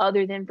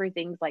other than for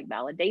things like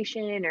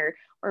validation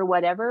or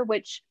whatever,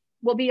 which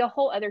will be a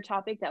whole other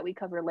topic that we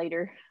cover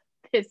later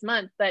this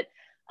month. But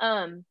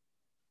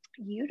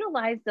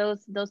utilize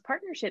those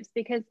partnerships,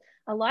 because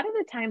a lot of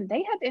the time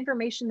they have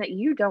information that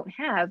you don't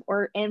have,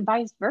 and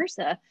vice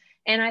versa.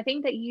 And I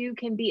think that you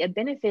can be a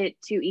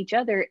benefit to each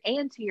other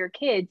and to your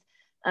kids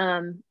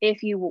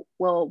if you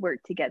will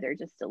work together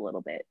just a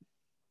little bit.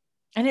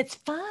 And it's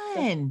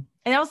fun.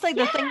 And I was like,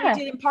 the thing we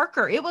did in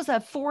Parker, it was a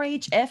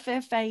 4-H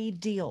FFA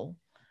deal.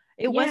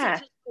 It wasn't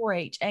just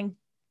 4-H. And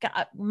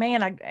God,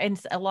 man, and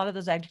a lot of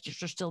those ag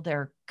teachers are still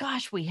there.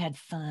 Gosh, we had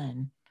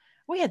fun.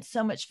 We had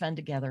so much fun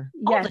together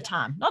all the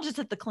time, not just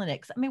at the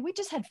clinics. I mean, we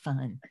just had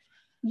fun.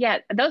 Yeah,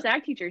 those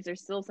ag teachers are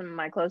still some of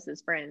my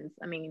closest friends.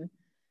 I mean,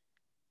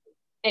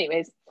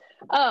 anyways,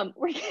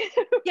 we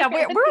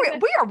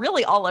are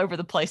really all over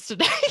the place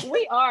today.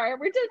 We are.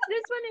 This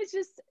one is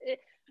just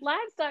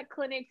livestock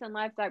clinics and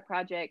livestock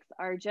projects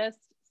are just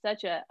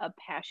such a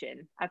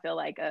passion. I feel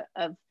like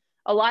of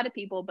a lot of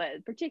people,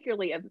 but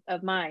particularly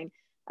of mine.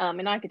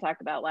 And I could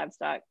talk about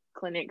livestock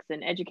clinics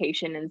and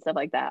education and stuff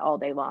like that all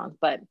day long.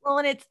 But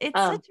and it's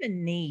such a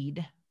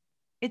need.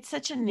 It's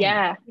such a need.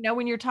 Yeah. You know,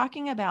 when you're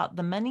talking about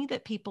the money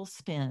that people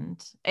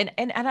spend, and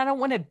I don't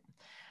want to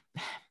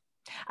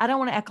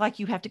act like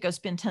you have to go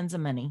spend tons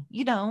of money.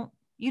 You don't.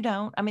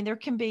 I mean, there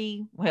can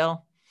be,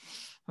 well,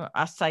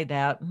 I say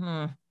that.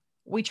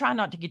 We try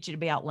not to get you to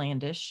be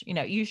outlandish. You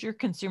know, use your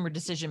consumer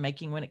decision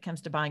making when it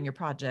comes to buying your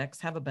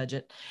projects. Have a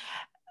budget.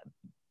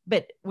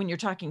 But when you're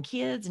talking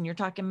kids and you're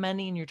talking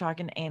money and you're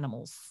talking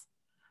animals,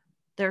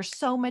 there's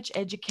so much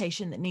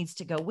education that needs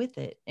to go with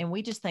it. And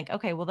we just think,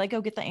 okay, well, they go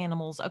get the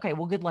animals. Okay,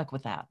 well, good luck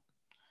with that.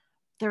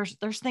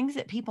 There's things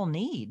that people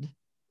need.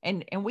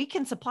 And we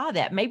can supply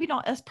that. Maybe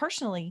not us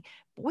personally,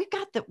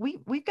 but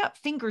we've got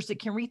fingers that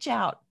can reach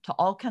out to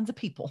all kinds of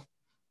people.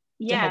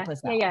 to help Yeah.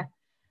 us Yeah. out. Yeah.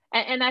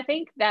 And I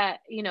think that,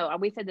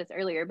 we said this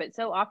earlier, but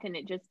so often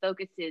it just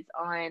focuses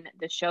on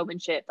the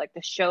showmanship, like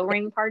the show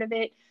ring part of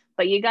it.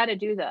 But you got to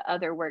do the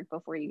other work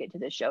before you get to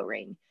the show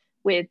ring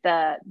with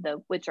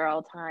the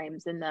withdrawal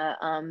times and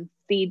the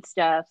feed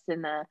stuffs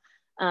and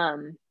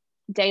the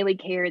daily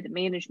care, the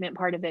management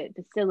part of it,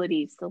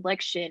 facilities,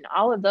 selection,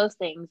 all of those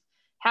things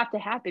have to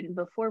happen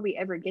before we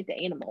ever get the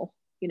animal.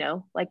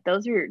 Like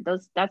that's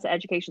the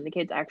education the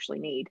kids actually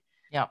need.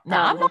 Yeah.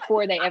 Now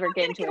before they I'm ever not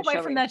get going to into get a away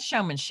show from ring. that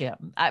showmanship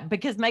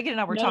because Megan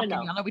and I were No, talking.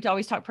 no. I know we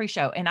always talk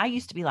pre-show, and I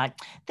used to be like,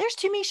 "There's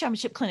too many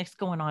showmanship clinics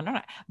going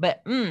on."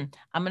 But I'm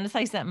going to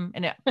say something,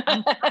 and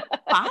I'm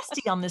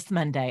feisty on this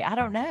Monday. I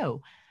don't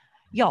know,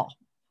 y'all.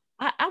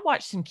 I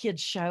watched some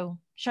kids show.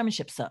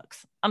 Showmanship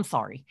sucks. I'm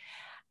sorry,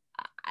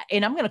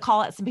 and I'm going to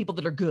call out some people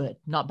that are good,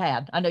 not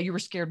bad. I know you were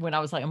scared when I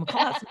was like, I'm going to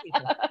call out some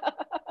people.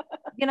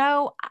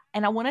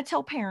 And I want to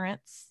tell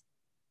parents,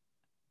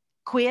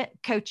 quit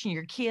coaching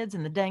your kids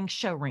in the dang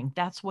show ring.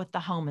 That's what the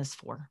home is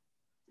for.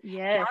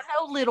 Yes. I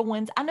know little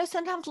ones. I know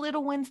sometimes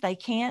little ones, they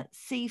can't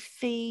see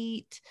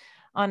feet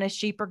on a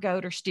sheep or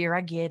goat or steer.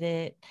 I get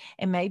it.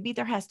 And maybe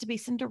there has to be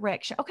some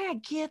direction. Okay, I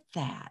get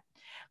that.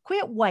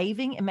 Quit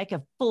waving and make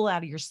a fool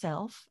out of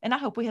yourself. And I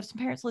hope we have some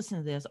parents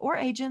listening to this, or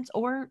agents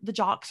or the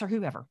jocks or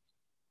whoever.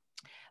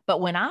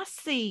 But when I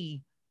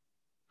see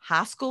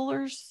high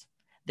schoolers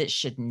that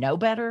should know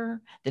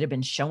better, that have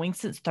been showing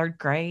since third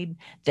grade,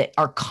 that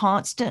are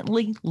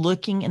constantly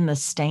looking in the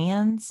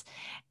stands.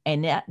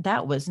 And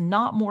that was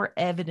not more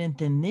evident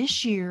than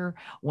this year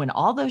when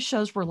all those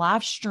shows were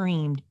live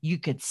streamed. You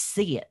could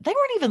see it. They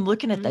weren't even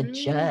looking at the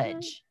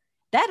judge.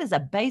 That is a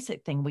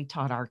basic thing we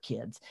taught our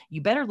kids.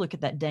 You better look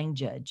at that dang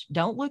judge.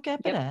 Don't look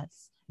up at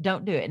us.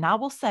 Don't do it. And I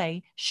will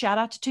say, shout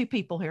out to two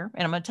people here,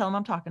 and I'm going to tell them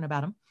I'm talking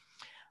about them.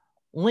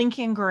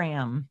 Lincoln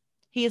Graham.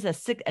 He is a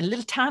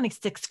little tiny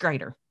sixth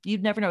grader.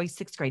 You'd never know he's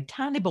sixth grade.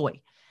 Tiny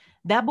boy.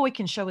 That boy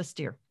can show a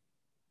steer.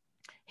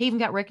 He even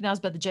got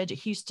recognized by the judge at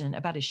Houston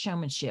about his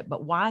showmanship.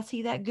 But why is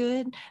he that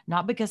good?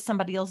 Not because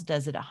somebody else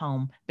does it at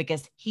home,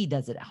 because he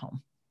does it at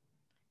home.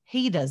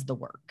 He does the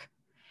work.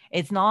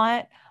 It's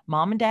not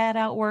mom and dad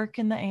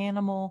outworking the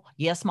animal.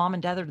 Yes, mom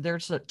and dad are there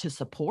to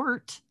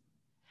support,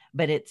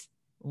 but it's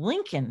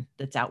Lincoln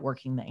that's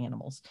outworking the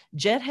animals.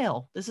 Jet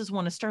Hell, this is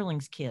one of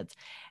Sterling's kids.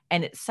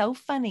 And it's so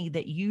funny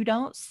that you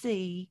don't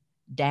see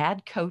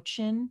dad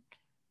coaching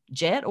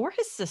Jet or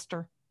his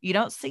sister. You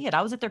don't see it.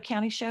 I was at their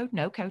county show,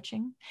 no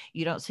coaching.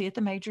 You don't see it at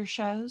the major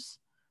shows.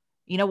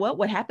 You know what?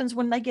 What happens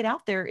when they get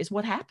out there is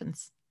what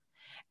happens.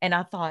 And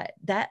I thought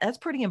that's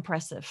pretty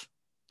impressive.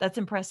 That's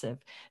impressive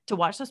to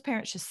watch those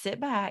parents just sit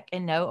back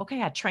and know,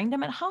 okay, I trained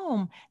them at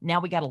home. Now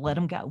we got to let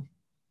them go.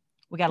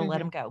 We got to let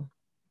them go.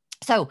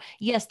 So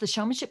yes, the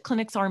showmanship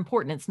clinics are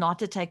important. It's not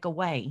to take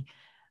away,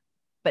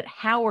 but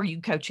how are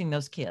you coaching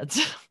those kids?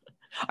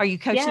 Are you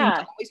coaching them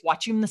to always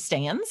watch you in the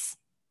stands?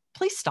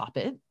 Please stop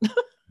it.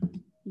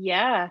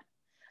 Yeah.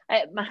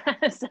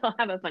 So I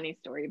have a funny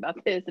story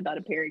about this, about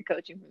a parent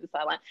coaching from the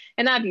sideline.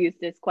 And I've used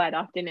this quite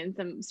often in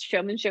some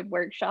showmanship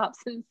workshops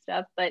and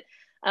stuff, but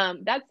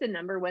that's the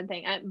number one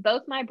thing.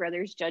 Both my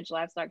brothers judge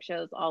livestock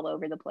shows all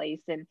over the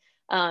place.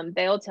 And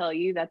they'll tell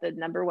you that the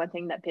number one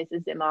thing that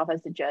pisses them off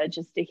as a judge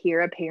is to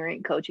hear a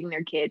parent coaching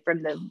their kid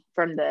from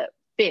the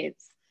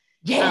fence.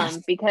 Yes.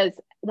 Because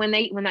when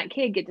that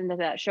kid gets into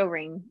that show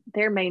ring,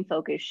 their main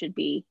focus should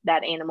be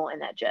that animal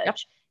and that judge. Yep.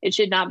 It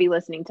should not be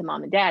listening to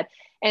mom and dad.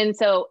 And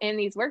so in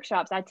these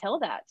workshops, I tell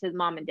that to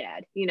mom and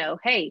dad,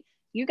 hey,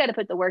 you got to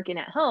put the work in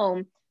at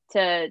home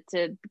to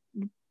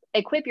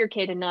equip your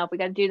kid enough. We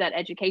got to do that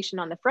education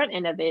on the front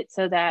end of it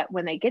so that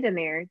when they get in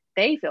there,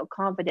 they feel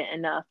confident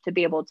enough to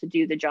be able to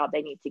do the job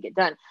they need to get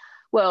done.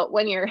 Well,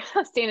 when you're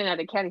standing at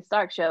a county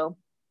stock show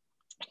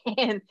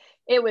and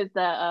it was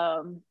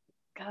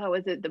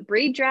was it the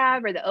breed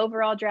drive or the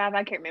overall drive?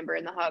 I can't remember,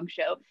 in the hog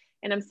show.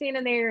 And I'm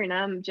standing there and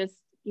I'm just,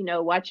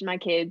 watching my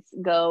kids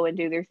go and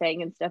do their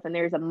thing and stuff. And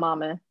there's a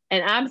mama,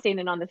 and I'm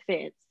standing on the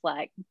fence,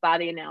 like by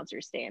the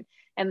announcer stand.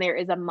 And there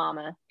is a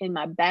mama in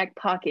my back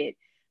pocket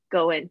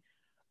going,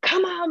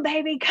 come on,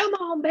 baby,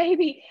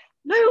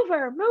 move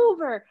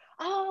her.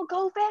 Oh,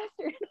 go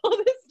faster, and all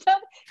this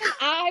stuff. And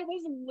I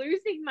was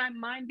losing my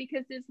mind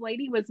because this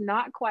lady was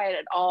not quiet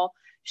at all.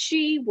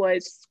 She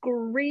was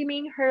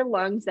screaming her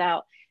lungs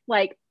out.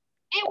 Like,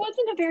 it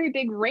wasn't a very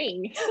big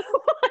ring.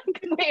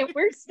 Like, man,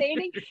 we're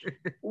standing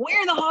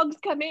where the hogs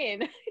come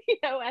in,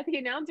 at the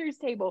announcer's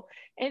table.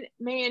 And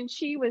man,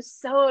 she was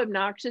so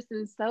obnoxious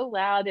and so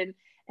loud. And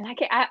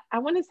I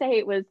want to say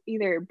it was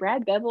either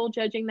Brad Bevel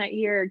judging that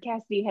year or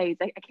Cassidy Hayes.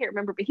 I can't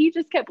remember, but he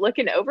just kept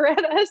looking over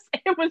at us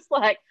and was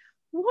like,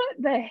 what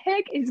the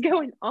heck is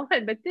going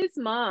on? But this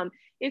mom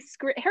is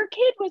her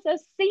kid was a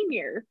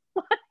senior.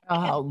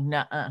 Oh,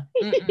 no.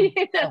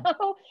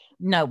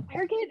 No.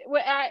 Her kid,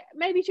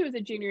 maybe she was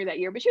a junior that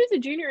year, but she was a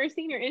junior or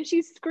senior, and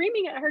she's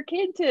screaming at her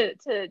kid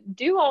to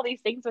do all these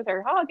things with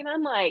her hog. And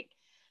I'm like,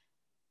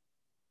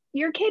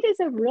 your kid is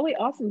a really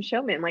awesome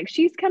showman. Like,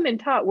 she's come and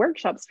taught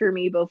workshops for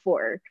me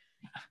before.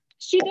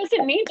 She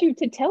doesn't need you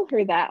to tell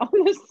her that on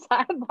the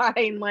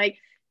sideline. Like,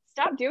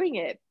 stop doing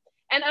it.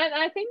 And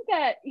I think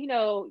that,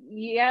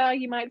 yeah,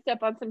 you might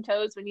step on some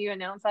toes when you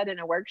announce that in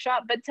a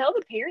workshop, but tell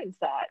the parents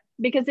that,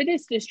 because it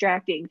is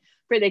distracting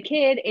for the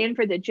kid and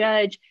for the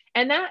judge.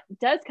 And that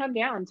does come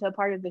down to a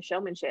part of the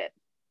showmanship.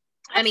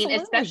 I mean,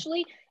 Absolutely.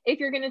 especially if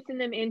you're going to send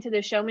them into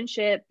the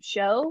showmanship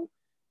show,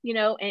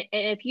 and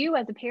if you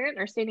as a parent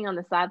are standing on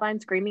the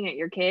sideline screaming at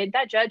your kid,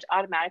 that judge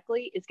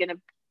automatically is going to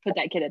put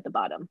that kid at the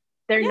bottom.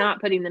 They're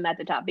not putting them at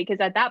the top, because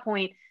at that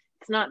point,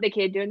 it's not the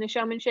kid doing the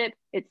showmanship,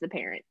 it's the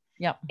parent.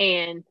 Yep.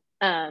 And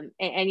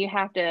you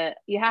have to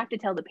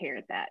tell the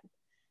parent that.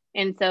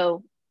 And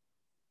so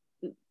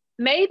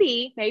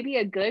maybe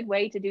a good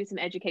way to do some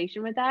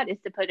education with that is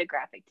to put a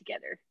graphic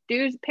together.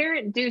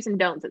 Parent do's and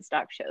don'ts at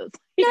stock shows.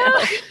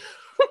 Maybe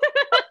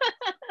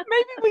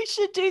we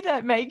should do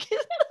that, Megan.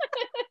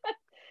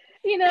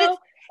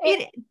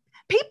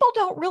 People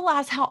don't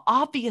realize how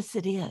obvious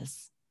it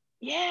is.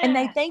 Yeah. And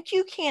they think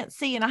you can't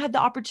see. And I had the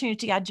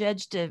opportunity, I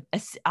judged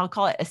I'll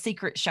call it a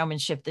secret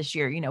showmanship this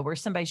year, where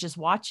somebody's just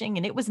watching,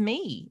 and it was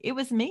me.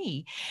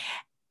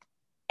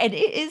 And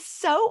it is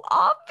so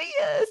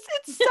obvious.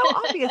 It's so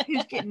obvious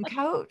who's getting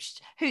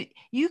coached, who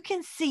you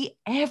can see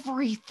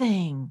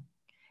everything.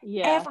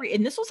 Yeah.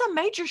 And this was a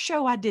major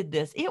show. I did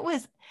this.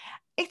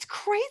 It's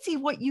crazy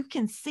what you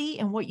can see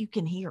and what you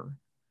can hear.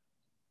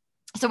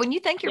 So when you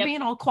think you're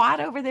being all quiet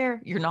over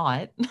there, you're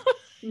not.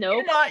 No,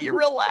 You're not. You're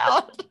real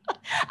loud.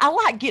 I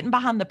like getting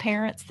behind the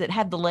parents that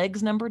have the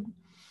legs numbered,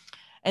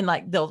 and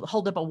like they'll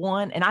hold up a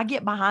 1, and I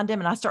get behind them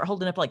and I start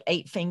holding up like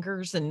 8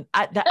 fingers, and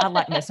I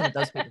like messing with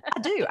those people. I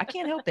do. I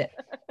can't help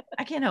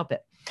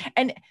it.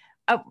 And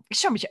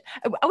showmanship.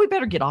 We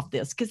better get off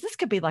this, because this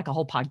could be like a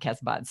whole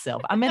podcast by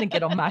itself. I'm going to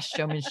get on my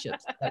showmanship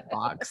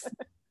box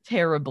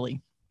terribly.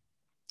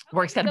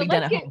 Work's got to be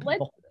done at home.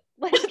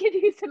 Let's give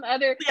you some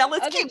other. Yeah,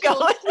 let's keep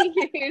going.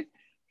 To use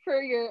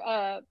for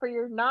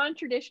your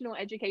non-traditional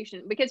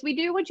education, because we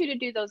do want you to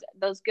do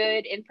those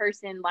good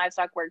in-person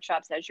livestock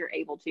workshops as you're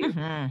able to.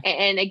 Mm-hmm.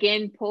 And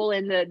again, pull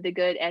in the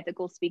good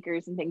ethical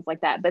speakers and things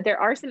like that. But there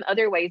are some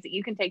other ways that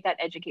you can take that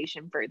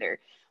education further.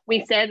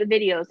 We've said the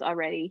videos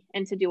already,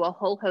 and to do a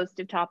whole host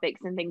of topics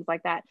and things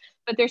like that.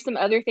 But there's some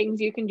other things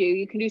you can do.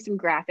 You can do some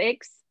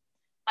graphics,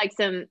 like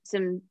some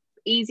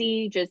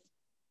easy, just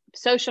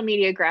social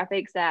media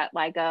graphics that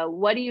like,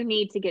 what do you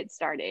need to get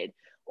started?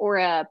 Or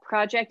a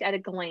project at a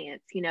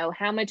glance,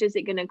 how much is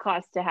it going to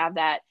cost to have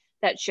that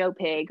show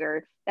pig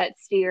or that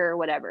steer or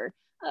whatever.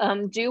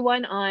 Do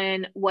one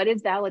on what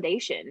is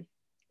validation.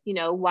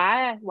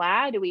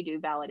 Why do we do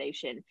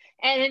validation?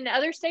 And in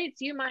other states,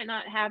 you might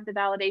not have the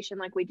validation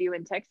like we do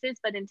in Texas,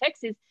 but in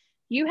Texas,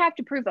 you have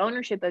to prove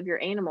ownership of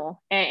your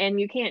animal, and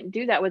you can't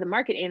do that with a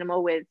market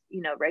animal with,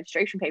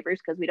 registration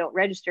papers, because we don't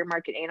register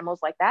market animals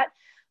like that.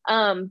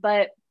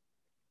 But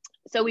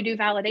so we do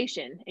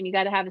validation, and you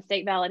got to have a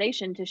state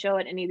validation to show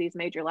at any of these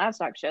major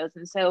livestock shows.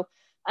 And so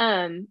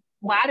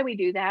why do we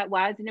do that?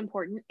 Why is it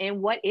important?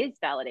 And what is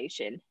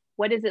validation?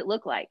 What does it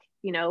look like,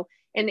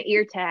 and the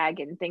ear tag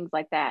and things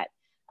like that.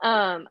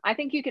 I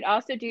think you could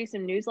also do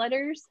some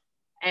newsletters,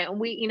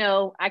 and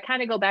I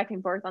kind of go back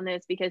and forth on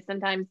this, because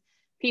sometimes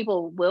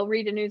people will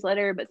read a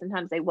newsletter, but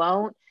sometimes they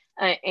won't.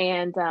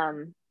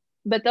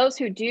 But those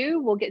who do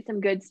will get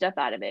some good stuff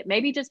out of it.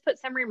 Maybe just put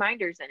some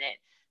reminders in it.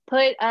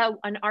 Put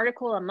an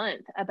article a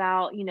month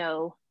about,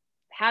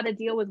 how to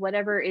deal with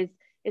whatever is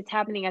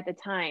happening at the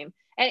time.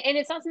 And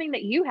it's not something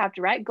that you have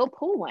to write. Go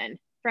pull one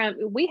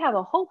we have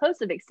a whole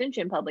host of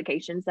extension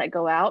publications that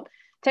go out.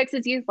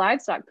 Texas Youth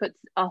Livestock puts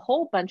a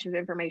whole bunch of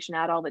information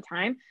out all the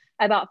time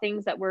about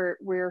things that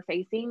we're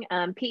facing.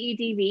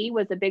 PEDV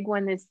was a big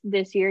one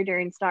this year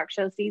during stock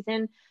show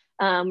season.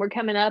 We're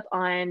coming up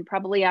on,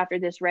 probably after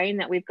this rain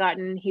that we've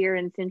gotten here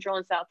in Central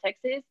and South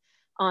Texas,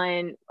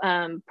 on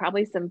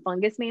probably some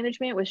fungus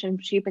management with some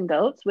sheep and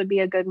goats would be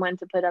a good one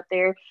to put up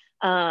there.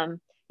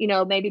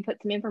 Maybe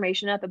put some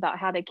information up about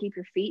how to keep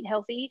your feet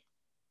healthy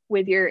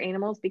with your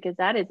animals, because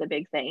that is a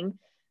big thing,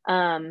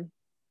 and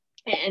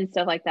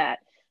stuff like that.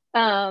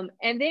 And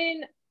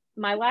then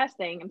my last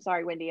thing, I'm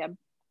sorry, Wendy, I'm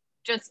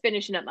just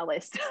finishing up my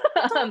list.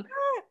 It's a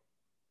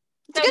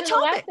good topic. The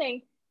last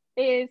thing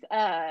is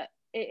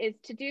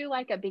to do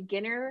like a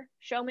beginner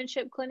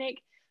showmanship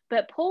clinic,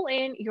 but pull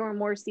in your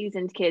more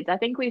seasoned kids. I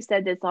think we've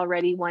said this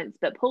already once,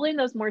 but pull in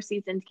those more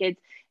seasoned kids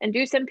and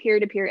do some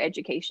peer-to-peer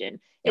education.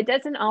 Yep. It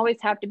doesn't always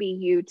have to be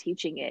you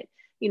teaching it.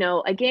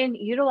 Again,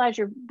 utilize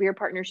your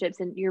partnerships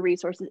and your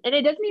resources. And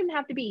it doesn't even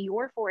have to be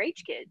your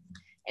 4-H kids.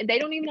 And they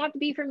don't even have to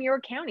be from your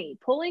county.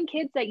 Pull in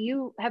kids that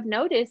you have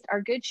noticed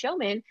are good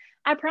showmen.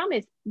 I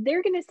promise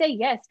they're going to say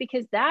yes,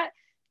 because that,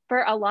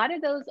 for a lot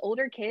of those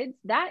older kids,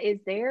 that is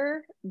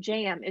their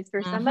jam, is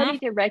for somebody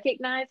to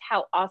recognize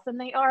how awesome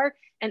they are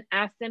and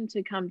ask them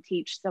to come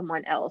teach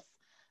someone else.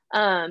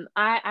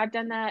 I've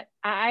done that.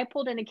 I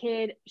pulled in a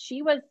kid.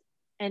 She was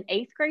an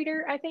 8th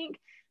grader, I think,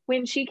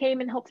 when she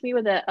came and helped me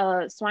with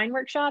a swine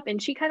workshop.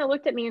 And she kind of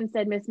looked at me and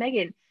said, Miss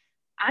Megan,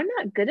 I'm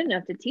not good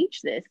enough to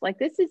teach this. Like,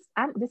 this is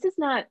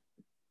not,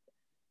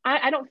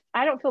 I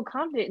don't feel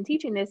confident in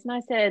teaching this. And I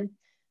said,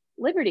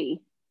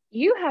 Liberty,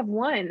 you have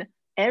won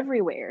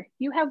everywhere.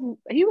 You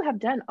have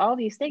done all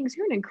these things.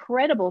 You're an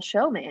incredible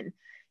showman.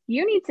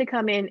 You need to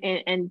come in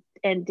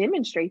and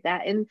demonstrate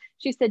that." And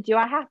she said, "Do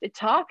I have to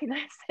talk?" And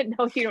I said,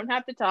 "No, you don't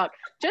have to talk.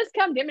 Just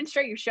come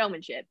demonstrate your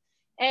showmanship."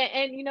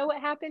 And you know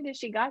what happened as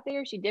she got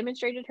there? She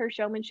demonstrated her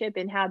showmanship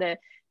and how to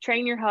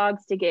train your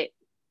hogs to get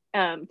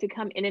to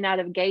come in and out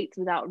of gates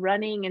without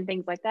running and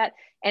things like that.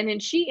 And then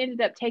she ended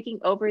up taking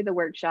over the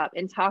workshop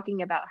and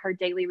talking about her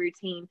daily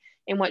routine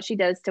and what she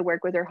does to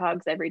work with her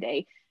hogs every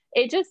day.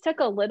 It just took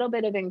a little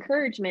bit of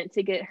encouragement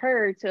to get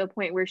her to a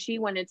point where she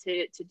wanted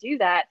to do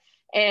that.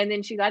 And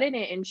then she got in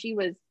it and she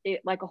was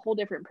like a whole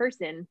different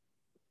person.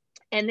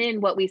 And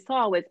then what we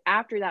saw was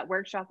after that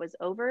workshop was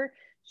over,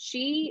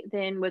 she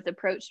then was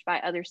approached by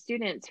other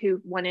students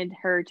who wanted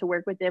her to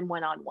work with them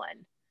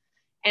one-on-one.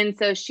 And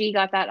so she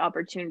got that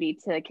opportunity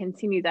to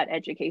continue that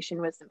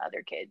education with some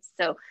other kids.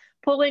 So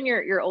pull in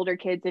your older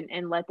kids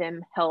and let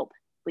them help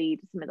lead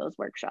some of those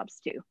workshops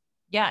too.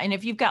 Yeah. And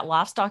if you've got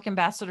livestock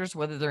ambassadors,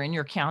 whether they're in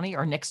your county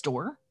or next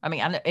door, I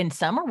mean, and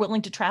some are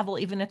willing to travel,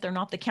 even if they're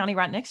not the county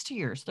right next to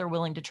yours, they're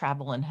willing to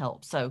travel and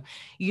help. So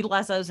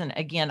utilize those. And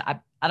again,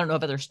 I don't know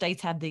if other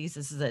states have these.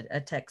 This is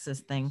a Texas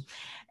thing.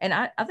 And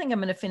I think I'm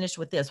going to finish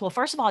with this. Well,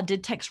 first of all, I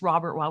did text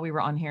Robert while we were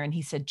on here and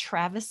he said,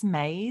 Travis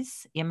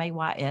Mays,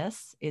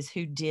 Mays, is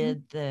who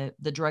did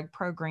the drug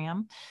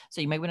program. So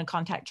you may want to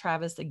contact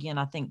Travis. Again,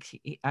 I think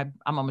I'm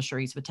almost sure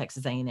he's with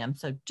Texas A&M.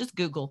 So just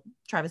Google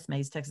Travis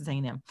Mays, Texas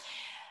A&M.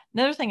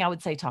 Another thing I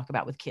would say, talk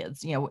about with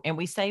kids, and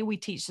we say we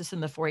teach this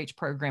in the 4-H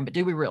program, but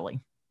do we really?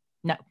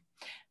 No.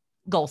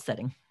 Goal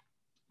setting.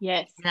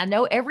 Yes. And I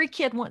know every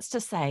kid wants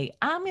to say,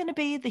 I'm going to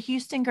be the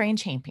Houston Grand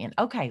Champion.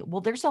 Okay. Well,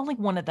 there's only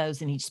one of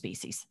those in each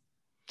species.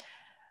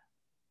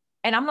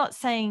 And I'm not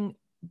saying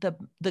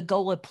the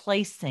goal of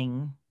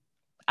placing,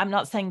 I'm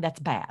not saying that's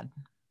bad.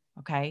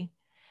 Okay.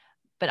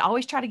 But I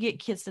always try to get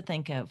kids to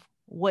think of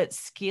what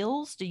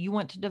skills do you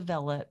want to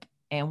develop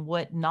and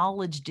what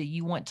knowledge do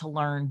you want to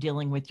learn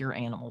dealing with your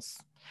animals?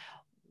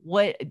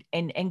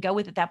 And go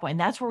with it at that point. And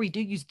that's where we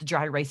do use the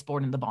dry erase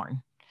board in the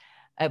barn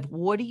of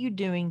what are you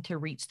doing to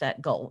reach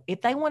that goal?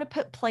 If they want to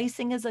put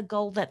placing as a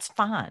goal, that's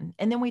fine.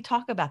 And then we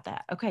talk about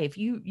that. Okay. If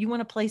you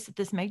want to place at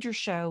this major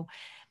show,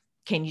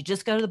 can you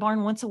just go to the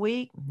barn once a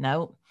week?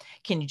 No.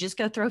 Can you just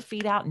go throw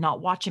feed out and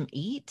not watch them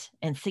eat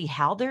and see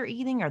how they're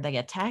eating? Are they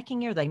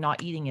attacking? Are they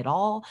not eating at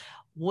all?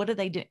 What do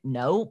they do?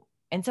 No.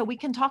 And so we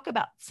can talk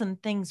about some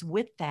things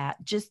with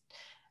that, just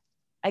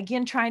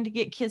again, trying to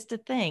get kids to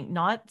think,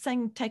 not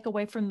saying take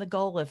away from the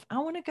goal of, I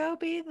want to go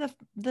be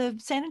the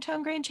San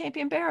Antonio Grand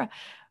Champion Barra.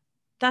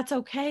 That's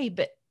okay.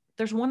 But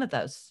there's one of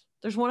those.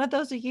 There's one of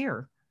those a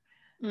year.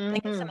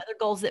 Think of some other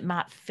goals that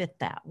might fit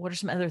that. What are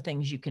some other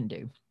things you can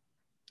do?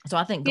 So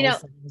I think goal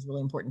setting is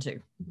really important too.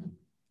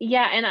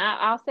 Yeah. And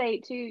I'll say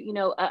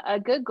too, a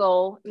good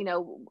goal,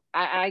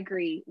 I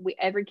agree.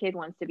 Every kid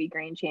wants to be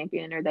grand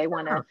champion or they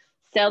want to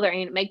sell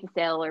make the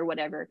sale or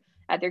whatever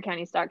at their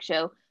county stock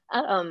show.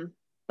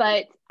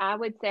 But I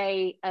would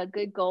say a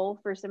good goal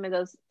for some of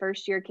those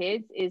first year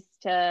kids is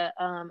to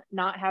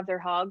not have their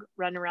hog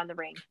run around the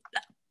ring,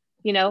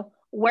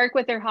 work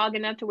with their hog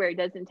enough to where it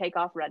doesn't take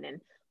off running,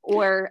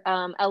 or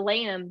a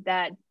lamb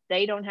that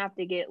they don't have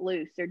to get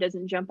loose or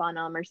doesn't jump on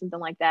them or something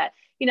like that.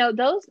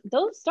 Those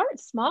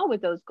start small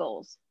with those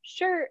goals.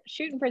 Sure,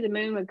 shooting for the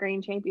moon with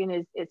grand champion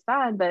is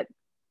fine, but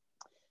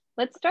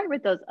let's start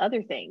with those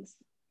other things.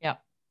 Yeah.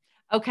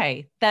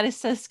 Okay. That is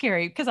so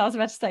scary because I was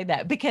about to say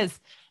that because,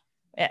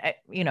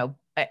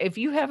 if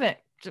you haven't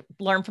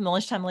learned from the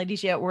Lunchtime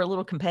Ladies yet, we're a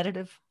little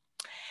competitive.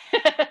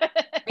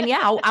 And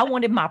yeah, I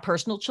wanted my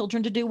personal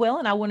children to do well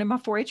and I wanted my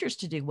 4-Hers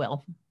to do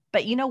well.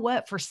 But you know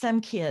what? For some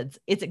kids,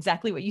 it's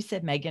exactly what you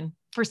said, Megan.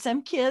 For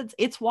some kids,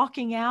 it's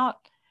walking out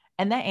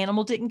and that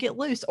animal didn't get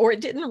loose or it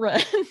didn't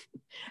run.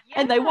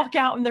 And they walk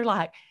out and they're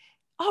like,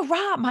 all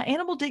right, my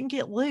animal didn't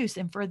get loose.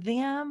 And for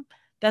them,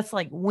 that's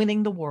like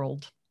winning the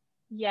world.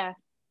 Yeah.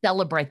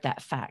 Celebrate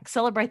that fact.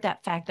 Celebrate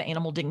that fact the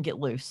animal didn't get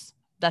loose.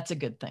 That's a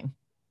good thing.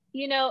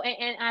 And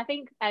I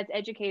think as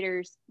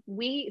educators,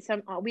 we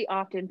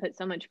often put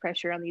so much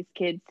pressure on these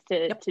kids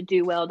to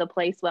do well, to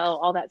place well,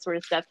 all that sort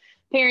of stuff.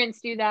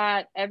 Parents do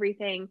that,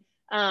 everything.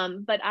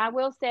 But I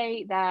will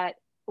say that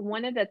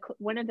one of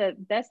the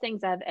best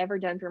things I've ever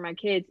done for my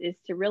kids is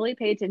to really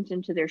pay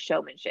attention to their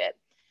showmanship.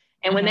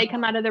 And when they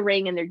come out of the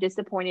ring and they're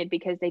disappointed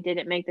because they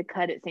didn't make the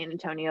cut at San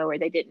Antonio, or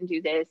they didn't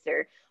do this,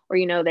 or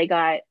they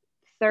got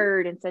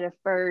third instead of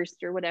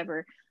first or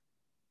whatever,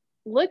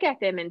 look at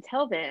them and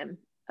tell them,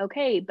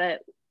 okay, but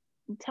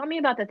tell me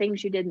about the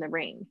things you did in the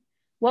ring.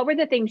 What were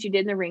the things you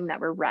did in the ring that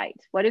were right?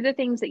 What are the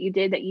things that you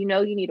did that you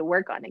need to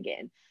work on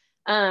again?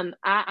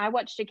 I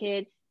watched a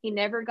kid, he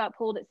never got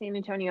pulled at San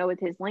Antonio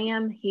with his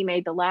lamb. He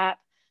made the lap.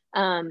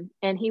 And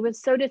he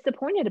was so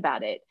disappointed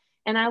about it.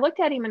 And I looked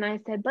at him and I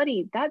said,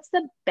 buddy, that's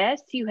the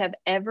best you have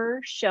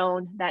ever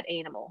shown that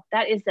animal.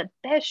 That is the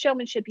best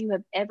showmanship you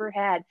have ever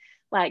had.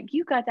 Like,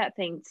 you got that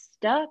thing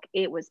stuck.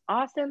 It was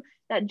awesome.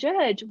 That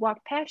judge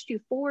walked past you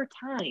 4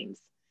 times.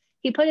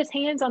 He put his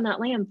hands on that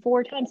lamb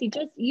 4 times.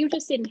 You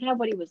just didn't have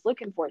what he was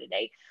looking for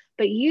today.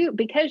 But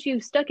because you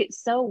stuck it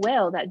so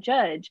well, that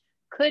judge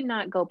could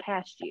not go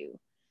past you,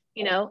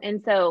 you know?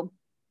 And so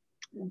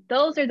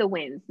those are the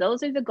wins.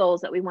 Those are the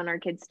goals that we want our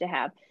kids to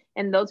have.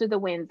 And those are the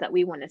wins that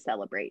we want to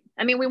celebrate.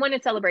 I mean, we want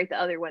to celebrate the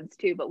other ones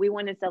too, but we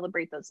want to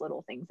celebrate those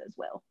little things as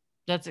well.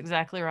 That's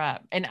exactly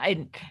right.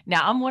 And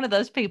now I'm one of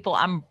those people,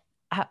 I'm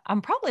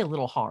probably a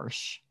little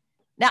harsh.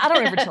 Now, I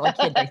don't ever tell a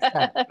kid they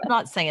suck. I'm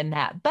not saying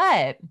that,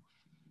 but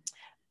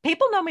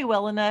people know me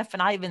well enough.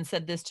 And I even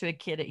said this to a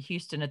kid at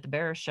Houston at the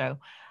Bear Show.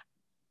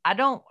 I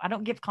don't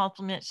give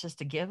compliments just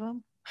to give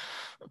them.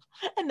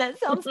 And that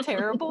sounds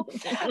terrible,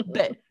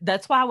 but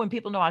that's why when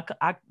people know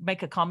I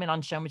make a comment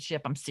on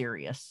showmanship, I'm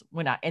serious.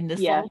 And this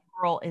little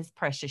girl is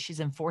precious. She's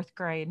in 4th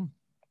grade.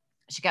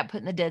 She got put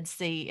in the Dead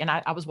Sea, and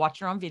I was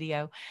watching her on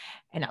video,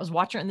 and I was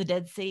watching her in the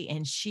Dead Sea,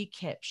 and she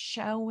kept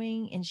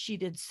showing, and she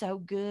did so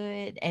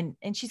good. And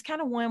she's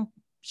kind of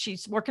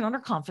she's working on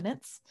her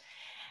confidence.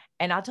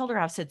 And I told her,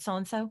 I said,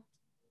 so-and-so,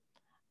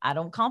 I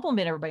don't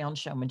compliment everybody on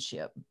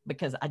showmanship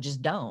because I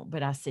just don't.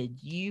 But I said,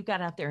 you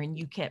got out there and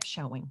you kept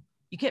showing.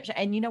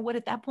 And you know what,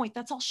 at that point,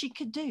 that's all she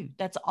could do.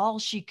 That's all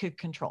she could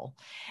control.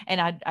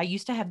 And I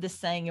used to have this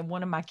saying, and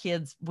one of my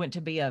kids went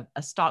to be a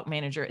stock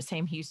manager at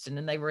Sam Houston,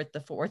 and they were at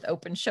the 4th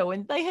open show,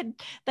 and they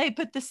had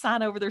put this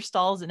sign over their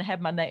stalls and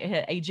had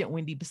had Agent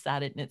Wendy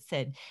beside it. And it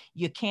said,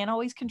 you can't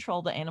always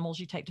control the animals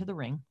you take to the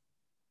ring,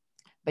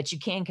 but you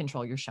can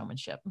control your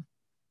showmanship.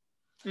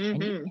 Mm-hmm.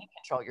 And you can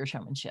control your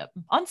showmanship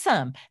on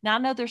some. Now I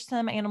know there's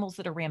some animals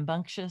that are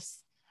rambunctious.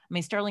 I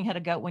mean, Sterling had a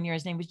goat one year.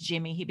 His name was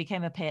Jimmy. He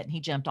became a pet and he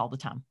jumped all the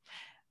time.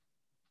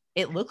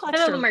 It looked like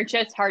some of them are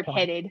just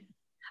hard-headed.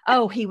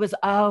 He was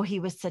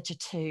such a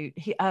toot.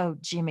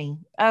 Jimmy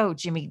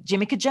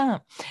could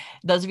jump.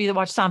 Those of you that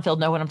watch Seinfeld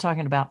know what I'm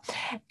talking about.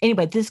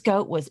 Anyway, this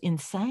goat was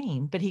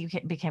insane, but he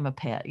became a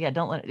pet. Yeah.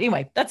 Don't let it.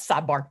 Anyway, that's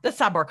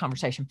sidebar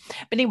conversation.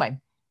 But anyway,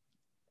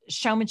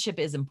 showmanship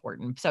is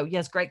important. So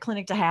yes, great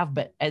clinic to have.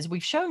 But as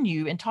we've shown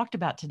you and talked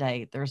about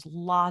today, there's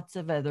lots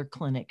of other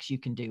clinics you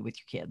can do with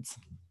your kids.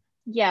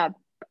 Yeah.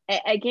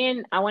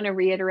 Again, I want to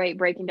reiterate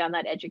breaking down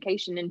that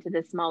education into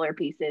the smaller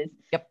pieces.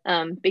 Yep.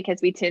 Because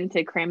we tend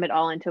to cram it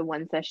all into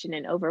one session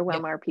and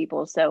overwhelm our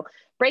people. So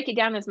break it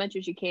down as much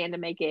as you can to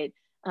make it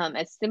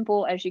as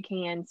simple as you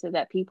can so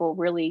that people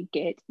really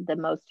get the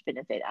most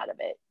benefit out of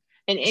it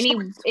in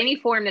any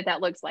form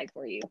that looks like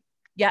for you.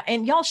 Yeah.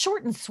 And y'all,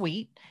 short and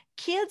sweet.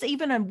 Kids,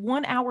 even a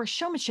 1 hour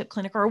showmanship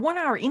clinic or a 1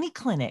 hour any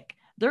clinic,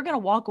 they're going to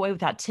walk away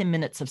without 10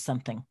 minutes of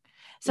something.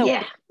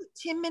 So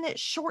 10 minutes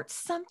short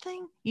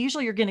something,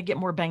 usually you're going to get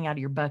more bang out of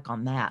your buck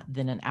on that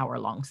than an hour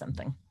long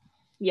something.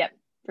 Yep,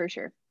 for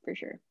sure.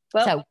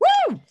 Well, so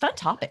fun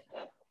topic.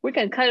 We're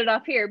going to cut it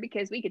off here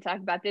because we could talk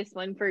about this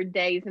one for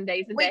days and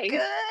days and days.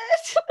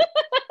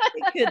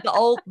 We could.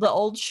 The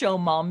old show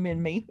mom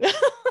in me.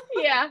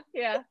 Yeah.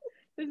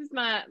 This is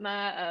my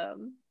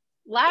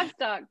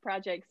livestock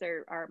projects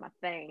are my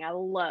thing. I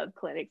love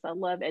clinics. I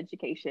love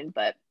education.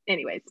 But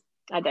anyways,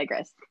 I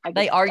digress.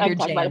 They are your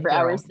jam. For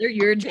hours. They're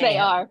your jam.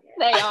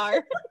 They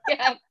are.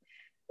 Yeah.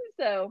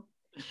 So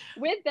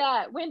with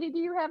that, Wendy, do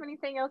you have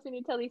anything else you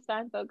need to tell these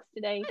fine folks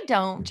today? I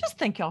don't. Just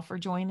thank y'all for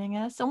joining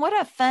us. And what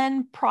a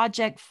fun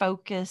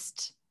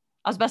project-focused,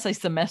 I was about to say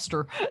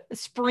semester,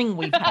 spring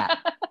we've had.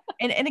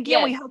 And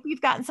again, we hope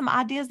you've gotten some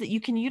ideas that you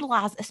can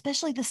utilize,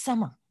 especially this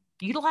summer.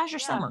 Utilize your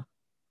summer.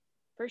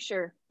 For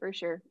sure.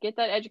 Get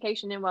that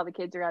education in while the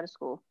kids are out of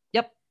school.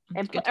 Yep.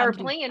 And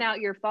plan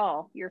out your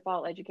fall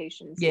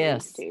education.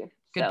 Yes. Too.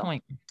 Good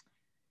point.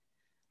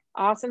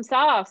 Awesome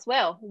sauce.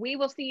 Well, we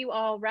will see you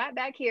all right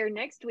back here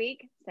next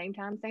week. Same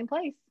time, same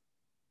place.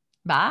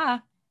 Bye.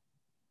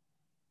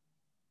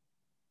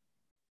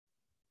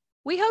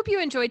 We hope you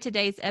enjoyed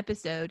today's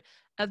episode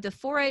of the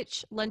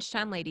 4-H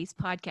Lunchtime Ladies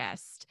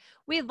podcast.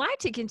 We'd like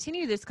to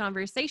continue this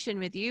conversation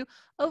with you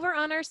over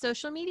on our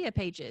social media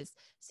pages.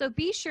 So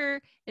be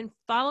sure and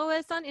follow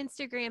us on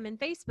Instagram and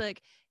Facebook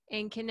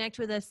and connect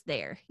with us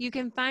there. You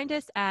can find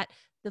us at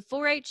the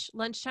 4-H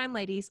Lunchtime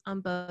Ladies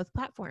on both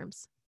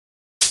platforms.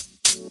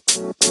 You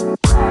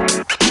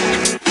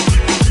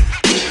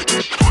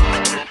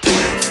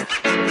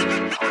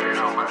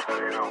know, man.